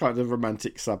has this kind of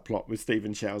romantic subplot with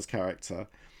Stephen Chow's character,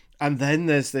 and then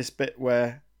there's this bit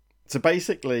where, so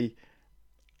basically,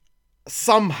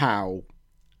 somehow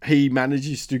he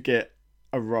manages to get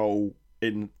a role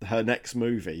in her next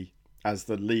movie as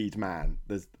the lead man.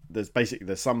 There's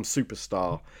some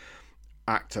superstar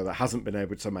actor that hasn't been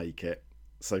able to make it,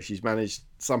 so she's managed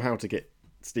somehow to get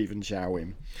Stephen Chow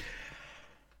in.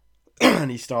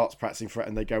 And he starts practicing for it,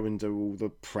 and they go and do all the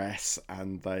press,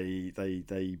 and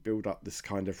they build up this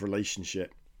kind of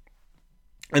relationship.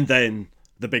 And then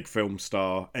the big film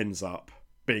star ends up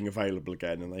being available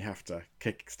again, and they have to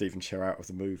kick Stephen Chow out of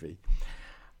the movie.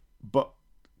 But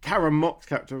Karen Mock's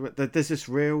character, there's this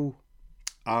real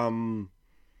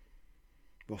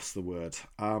what's the word?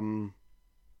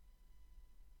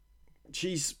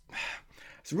 It's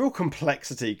a real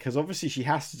complexity, because obviously she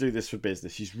has to do this for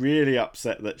business. She's really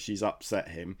upset that she's upset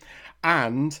him,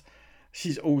 and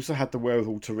she's also had the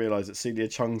wherewithal to realise that Celia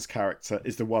Chung's character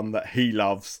is the one that he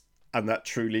loves and that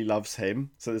truly loves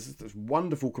him. So there's this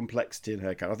wonderful complexity in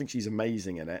her character. I think she's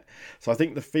amazing in it. So I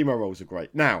think the female roles are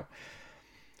great. Now,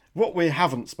 what we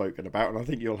haven't spoken about, and I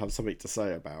think you'll have something to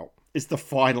say about, is the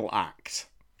final act,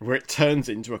 where it turns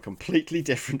into a completely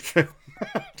different film.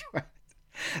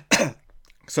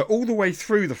 So all the way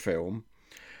through the film,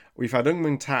 we've had Ung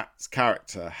Min Tat's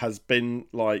character has been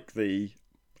like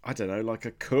like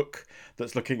a cook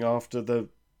that's looking after the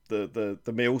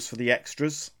meals for the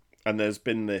extras. And there's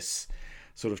been this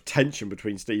sort of tension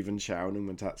between Stephen Chow and Ung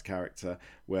Min Tat's character,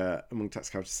 where Ung Min Tat's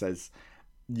character says,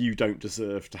 "You don't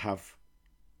deserve to have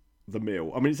the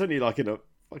meal." I mean, it's only like in a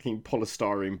fucking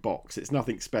polystyrene box. It's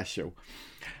nothing special.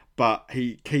 But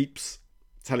he keeps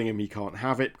telling him he can't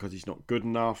have it because he's not good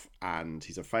enough and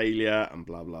he's a failure and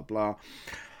blah, blah, blah.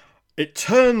 It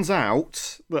turns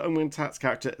out that Ung Min Tat's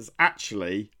character is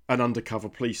actually an undercover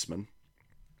policeman.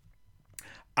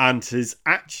 And has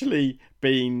actually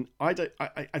been... I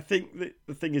think that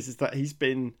the thing is that he's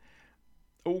been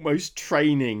almost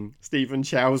training Stephen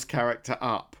Chow's character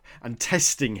up and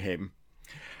testing him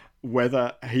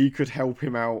whether he could help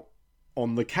him out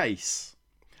on the case.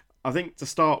 I think to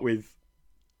start with,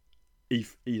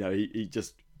 he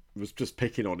just was just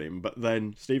picking on him. But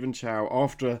then Stephen Chow,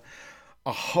 after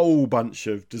a whole bunch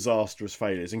of disastrous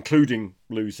failures, including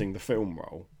losing the film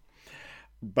role,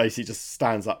 basically just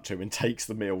stands up to him and takes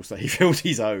the meal so he feels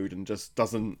he's owed and just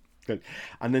doesn't...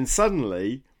 And then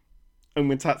suddenly, Ung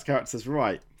Min Tat's character says,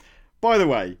 "Right, by the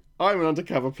way, I'm an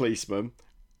undercover policeman.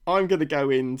 I'm going to go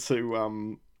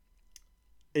into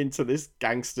this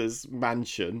gangster's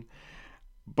mansion,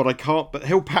 but I can't, but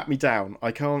he'll pat me down.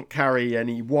 I can't carry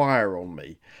any wire on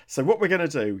me. So what we're going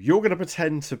to do, you're going to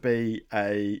pretend to be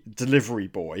a delivery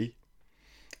boy,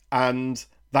 and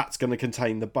that's going to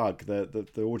contain the bug,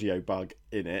 the audio bug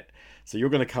in it. So you're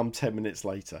going to come 10 minutes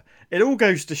later." It all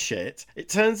goes to shit. It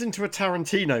turns into a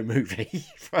Tarantino movie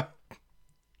for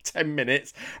 10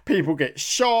 minutes. People get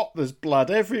shot. There's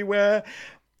blood everywhere.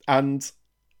 And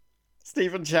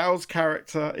Stephen Chow's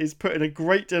character is put in a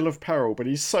great deal of peril, but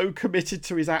he's so committed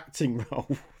to his acting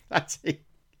role that he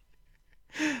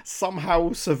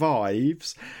somehow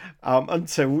survives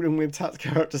until Ung Min Tat's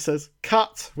character says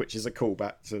 "cut," which is a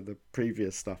callback to the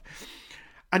previous stuff.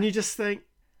 And you just think,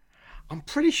 I'm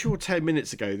pretty sure 10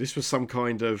 minutes ago this was some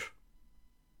kind of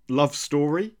love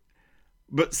story,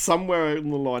 but somewhere along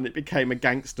the line it became a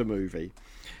gangster movie.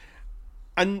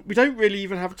 And we don't really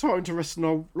even have time to rest on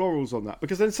our laurels on that,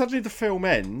 because then suddenly the film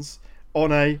ends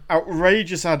on a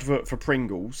outrageous advert for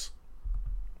Pringles,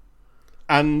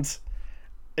 and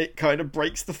it kind of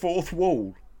breaks the fourth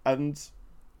wall, and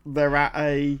they're at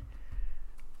a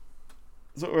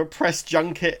sort of a press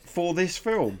junket for this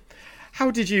film.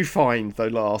 How did you find the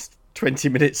last 20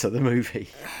 minutes of the movie?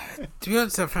 To be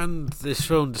honest, I found this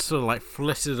film just sort of like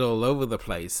flitted all over the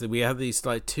place. We have these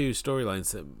like two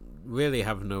storylines that really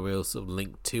have no real sort of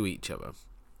link to each other.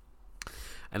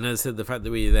 And as I said, the fact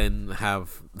that we then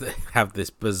have this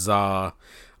bizarre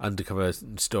undercover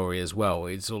story as well,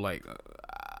 it's all like,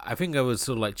 I think I was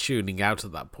sort of like tuning out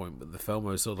at that point, but the film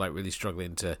I was sort of like really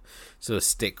struggling to sort of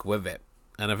stick with it.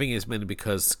 And I think it's mainly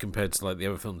because compared to like the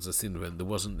other films I've seen of him, there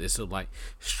wasn't this sort of like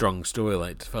strong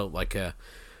storyline. It felt like a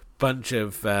bunch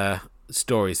of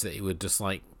stories that he would just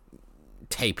like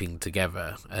taping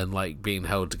together and like being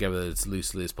held together as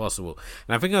loosely as possible.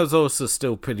 And I think I was also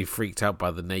still pretty freaked out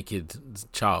by the naked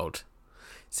child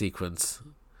sequence.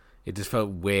 It just felt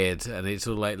weird, and it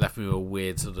sort of like left me with a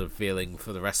weird sort of feeling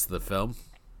for the rest of the film.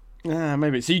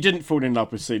 Maybe. So you didn't fall in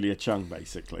love with Celia Chung,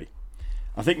 basically.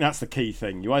 I think that's the key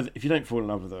thing. If you don't fall in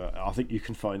love with her, I think you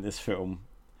can find this film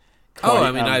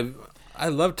quite, I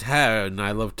loved her, and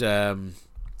I loved Karen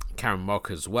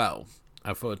Mock as well.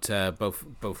 I thought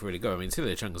both really good. I mean,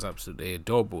 Celia Chung was absolutely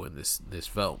adorable in this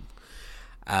film.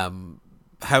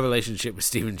 Her relationship with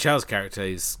Stephen Chow's character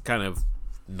is kind of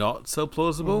not so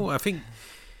plausible. I think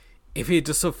if he had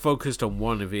just sort of focused on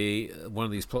one of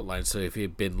these plot lines, so if he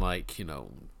had been like,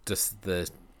 just the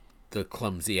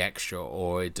clumsy extra,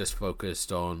 or it just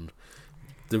focused on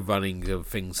the running of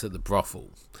things at the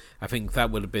brothel, I think that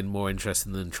would have been more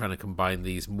interesting than trying to combine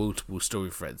these multiple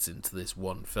story threads into this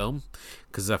one film,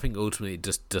 because I think ultimately it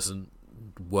just doesn't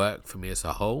work for me as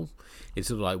a whole. It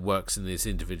sort of like works in these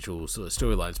individual sort of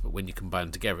storylines, but when you combine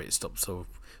them together, it stops sort of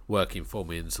working for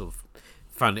me, and sort of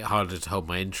found it harder to hold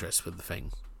my interest with the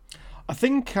thing. I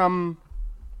think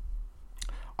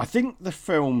the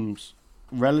film's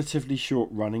relatively short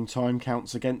running time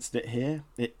counts against it here.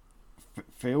 It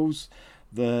feels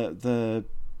the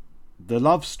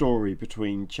love story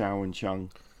between Chow and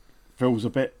Chung feels a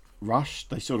bit rushed.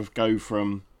 They sort of go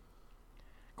from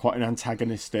quite an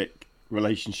antagonistic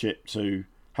relationship to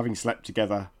having slept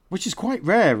together, which is quite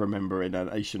rare, remember, in an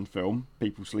Asian film.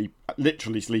 People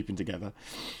literally sleeping together.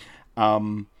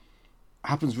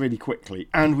 Happens really quickly.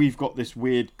 And we've got this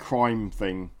weird crime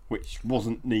thing, which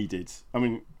wasn't needed. I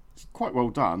mean, it's quite well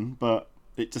done, but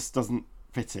it just doesn't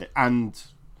fit it. And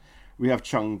we have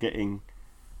Chung getting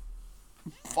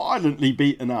violently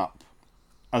beaten up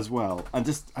as well. And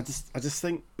I just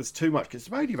think there's too much. It's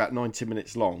only about 90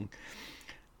 minutes long.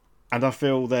 And I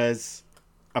feel there's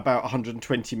about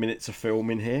 120 minutes of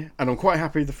film in here. And I'm quite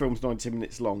happy the film's 90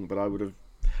 minutes long, but I would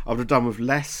have done with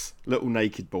less little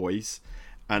naked boys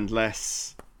and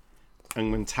less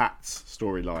Ng Tat's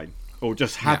storyline. Or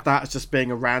just had that as just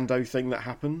being a rando thing that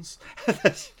happens.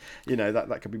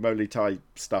 That could be Molly Tai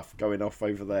stuff going off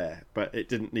over there. But it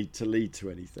didn't need to lead to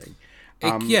anything.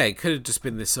 It could have just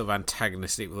been this sort of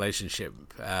antagonistic relationship.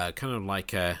 Kind of like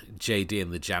JD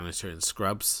and the janitor in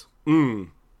Scrubs.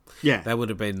 Yeah. That would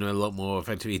have been a lot more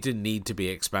effective. He didn't need to be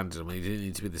expanded. I mean, he didn't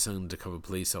need to be this undercover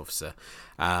police officer.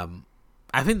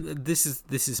 I think this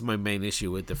is my main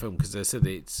issue with the film, because I said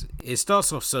it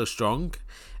starts off so strong,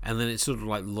 and then it sort of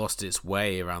like lost its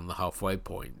way around the halfway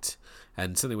point.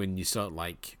 And suddenly when you start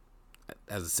like,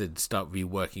 as I said, start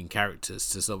reworking characters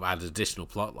to sort of add additional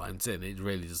plot lines in, it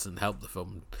really doesn't help the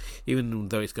film, even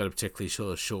though it's got a particularly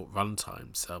short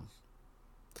runtime. So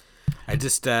I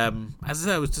just, as I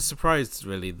said, I was just surprised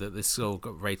really that this all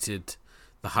got rated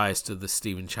the highest of the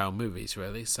Stephen Chow movies,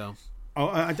 really. So. Oh,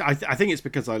 I think it's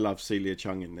because I love Celia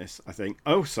Chung in this. I think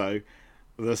also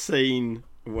the scene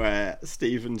where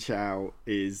Stephen Chow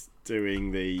is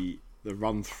doing the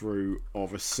run through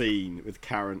of a scene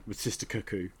with Sister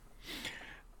Cuckoo,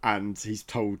 and he's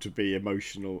told to be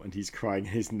emotional, and he's crying.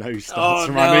 His nose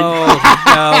starts running.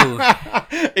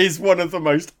 No. Is one of the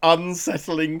most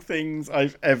unsettling things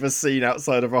I've ever seen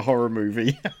outside of a horror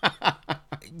movie.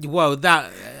 Well,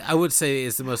 that I would say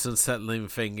is the most unsettling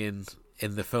thing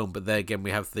in the film, but there again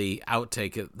we have the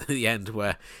outtake at the end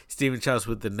where Stephen Chow's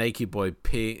with the naked boy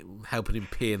helping him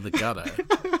pee in the gutter.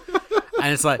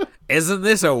 And it's like, isn't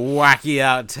this a wacky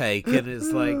outtake? And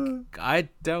it's like, I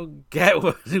don't get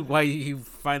why you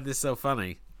find this so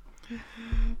funny.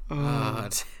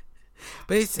 But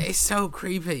it's so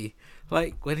creepy.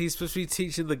 Like when he's supposed to be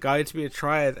teaching the guy to be a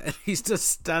triad, and he's just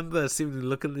standing there seemingly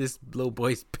looking at this little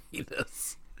boy's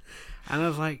penis. And I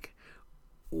was like,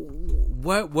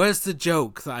 where's the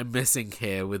joke that I'm missing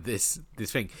here with this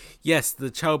thing? Yes,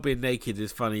 the child being naked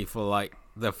is funny for like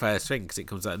the first thing because it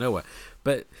comes out of nowhere,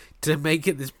 but to make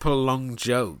it this prolonged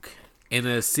joke in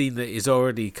a scene that is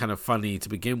already kind of funny to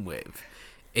begin with,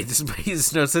 it just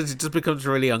makes no sense. It just becomes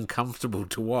really uncomfortable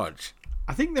to watch.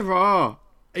 I think there are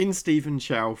in Stephen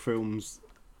Chow films.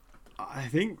 I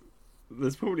think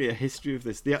there's probably a history of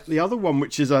this. The other one,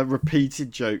 which is a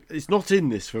repeated joke, it's not in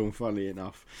this film, funnily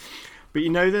enough. But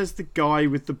there's the guy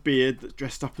with the beard that's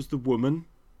dressed up as the woman.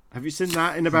 Have you seen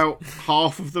that in about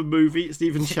half of the movie,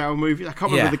 Stephen Chow movie? I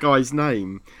can't remember the guy's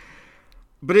name.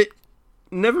 But it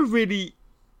never really...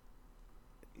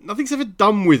 Nothing's ever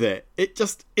done with it. It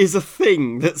just is a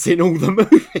thing that's in all the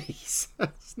movies.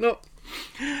 It's not...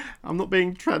 I'm not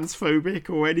being transphobic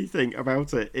or anything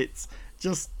about it. It's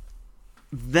just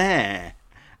there.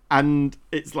 And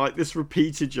it's like this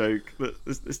repeated joke.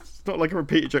 It's not like a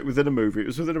repeated joke within a movie. It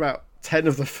was within about 10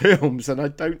 of the films, and I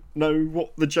don't know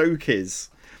what the joke is,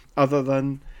 other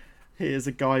than here's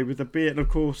a guy with a beard. And of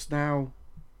course, now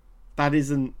that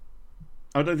isn't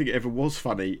I don't think it ever was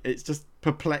funny. It's just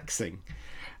perplexing.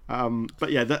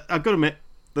 But yeah, I've got to admit,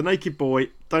 the naked boy,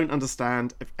 don't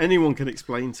understand. If anyone can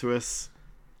explain to us,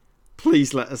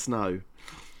 please let us know.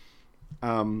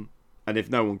 And if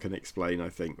no one can explain, I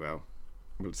think, well,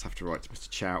 we'll just have to write to Mr.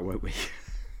 Chow, won't we?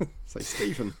 Say,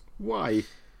 Stephen, why?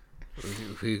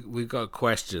 We've got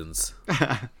questions.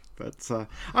 But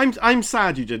I'm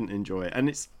sad you didn't enjoy it, and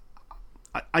it's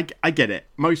I get it.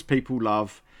 Most people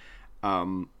love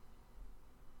Kung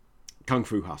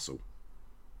Fu Hustle,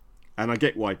 and I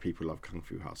get why people love Kung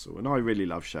Fu Hustle, and I really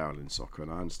love Shaolin Soccer,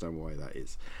 and I understand why that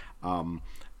is.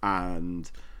 And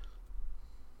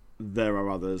there are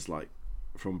others like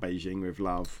From Beijing with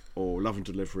Love or Love and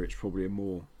Delivery. It's probably a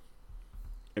more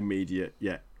immediate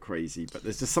yet crazy, but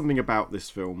there's just something about this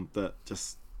film that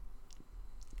just,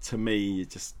 to me,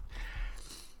 it just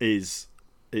is.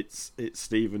 It's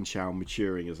Stephen Chow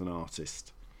maturing as an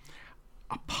artist,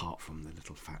 apart from the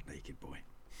little fat naked boy.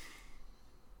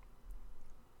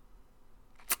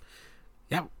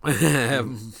 Yep.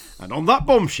 And on that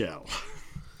bombshell,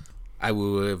 I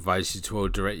will advise you to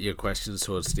direct your questions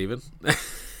towards Stephen.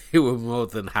 He will more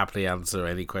than happily answer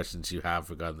any questions you have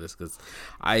regarding this, because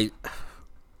I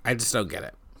just don't get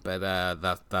it. But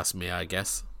that's me, I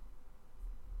guess.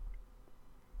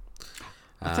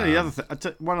 I'll tell you the other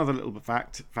thing. One other little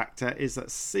factor is that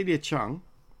Celia Chung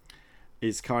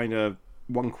is kind of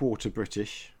 1/4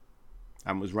 British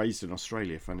and was raised in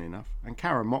Australia, funny enough. And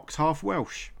Karen Mock's half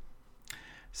Welsh.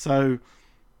 So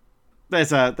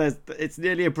it's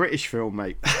nearly a British film,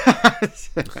 mate.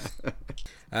 So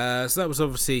that was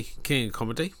obviously King of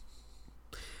Comedy.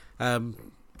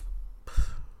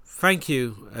 Thank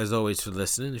you, as always, for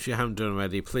listening. If you haven't done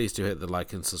already, please do hit the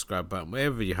like and subscribe button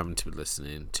wherever you happen to be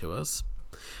listening to us.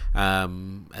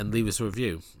 And leave us a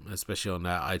review, especially on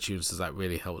iTunes, as that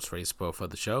really helps raise the profile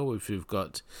of the show. If you've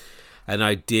got an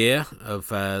idea of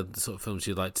the sort of films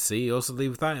you'd like to see, also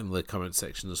leave that in the comment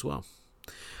section as well.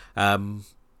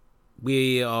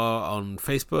 We are on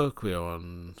Facebook, we're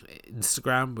on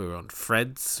Instagram, we're on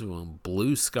Threads, we're on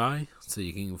Blue Sky, so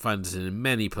you can find us in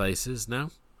many places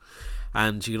now.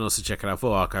 And you can also check out our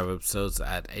full archive episodes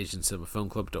at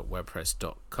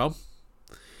asiancinemafilmclub.wordpress.com.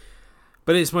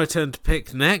 But it's my turn to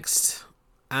pick next,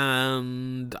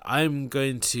 and I'm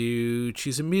going to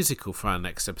choose a musical for our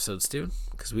next episode, Stephen,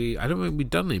 because I don't think we've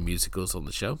done any musicals on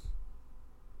the show.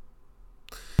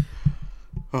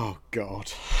 Oh,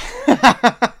 God.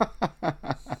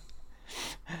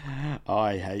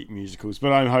 I hate musicals,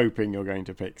 but I'm hoping you're going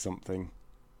to pick something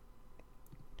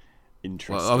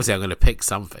interesting. Well, obviously I'm going to pick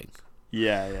something.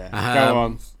 Yeah. Go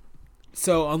on.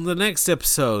 So on the next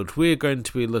episode, we're going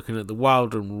to be looking at the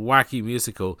wild and wacky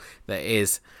musical that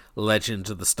is Legend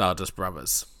of the Stardust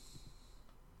Brothers.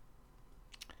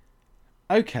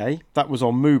 Okay, that was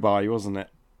on Mubai, wasn't it?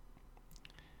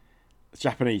 It's a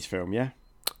Japanese film, yeah?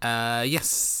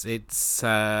 Yes, it's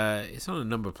on a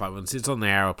number of platforms. It's on the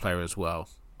Arrow Player as well.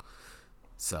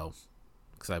 So,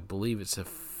 because I believe it's a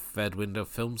Third Window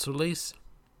Films release.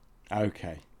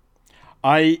 Okay.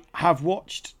 I have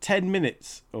watched 10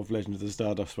 minutes of Legend of the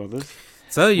Stardust Brothers.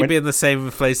 So you'd be in the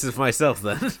same place as myself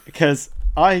then. Because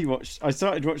I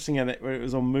started watching it when it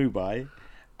was on Mubai,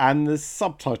 and the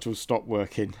subtitles stopped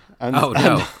working. And, oh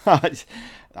no! And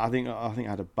I think I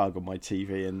had a bug on my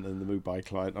TV and the Mubai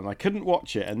client, and I couldn't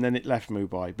watch it, and then it left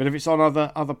Mubai. But if it's on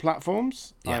other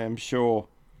platforms, yeah. I am sure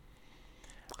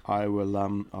I will.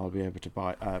 I'll be able to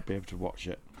watch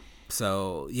it.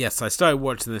 So, yes, I started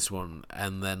watching this one,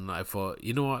 and then I thought,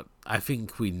 you know what? I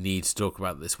think we need to talk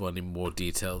about this one in more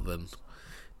detail than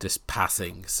just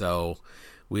passing. So,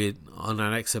 on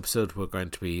our next episode, we're going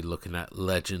to be looking at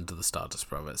Legend of the Stardust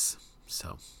Brothers.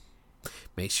 So,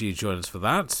 make sure you join us for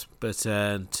that. But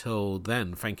until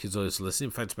then, thank you as always for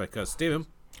listening. Thanks to my co-host, Stephen.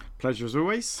 Pleasure as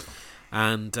always.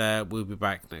 And we'll be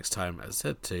back next time, as I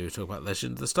said, to talk about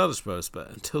Legend of the Stardust Brothers. But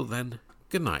until then,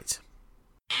 good night.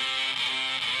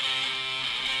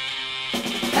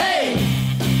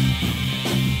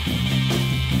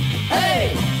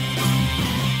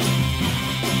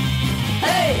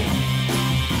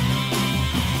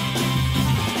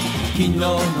昨日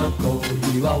の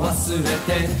恋は忘れ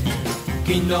て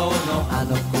昨日のあ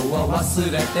の子は忘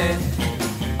れて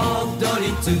踊り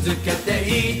続け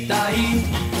ていたい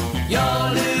夜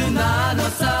なの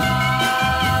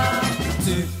さ月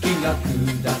が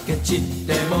砕け散っ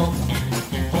ても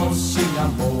星が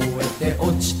燃えて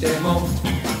落ちても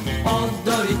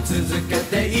踊り続け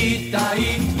ていたい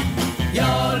夜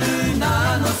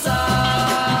なの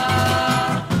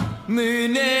さ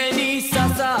胸に刺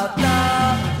さっ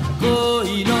た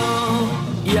恋の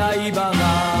刃が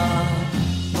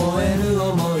燃える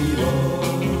想いを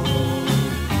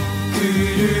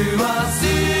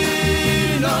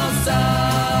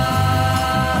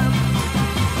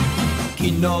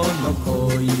の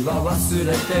恋は忘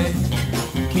れて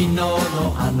昨日の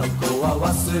あの子は忘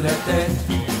れて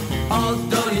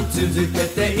踊り続け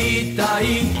ていたい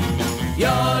夜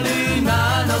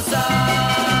なのさ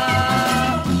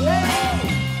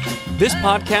This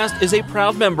podcast is a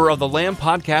proud member of the Lamb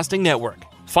Podcasting Network.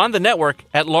 Find the network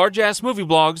at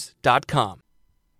largeassmovieblogs.com.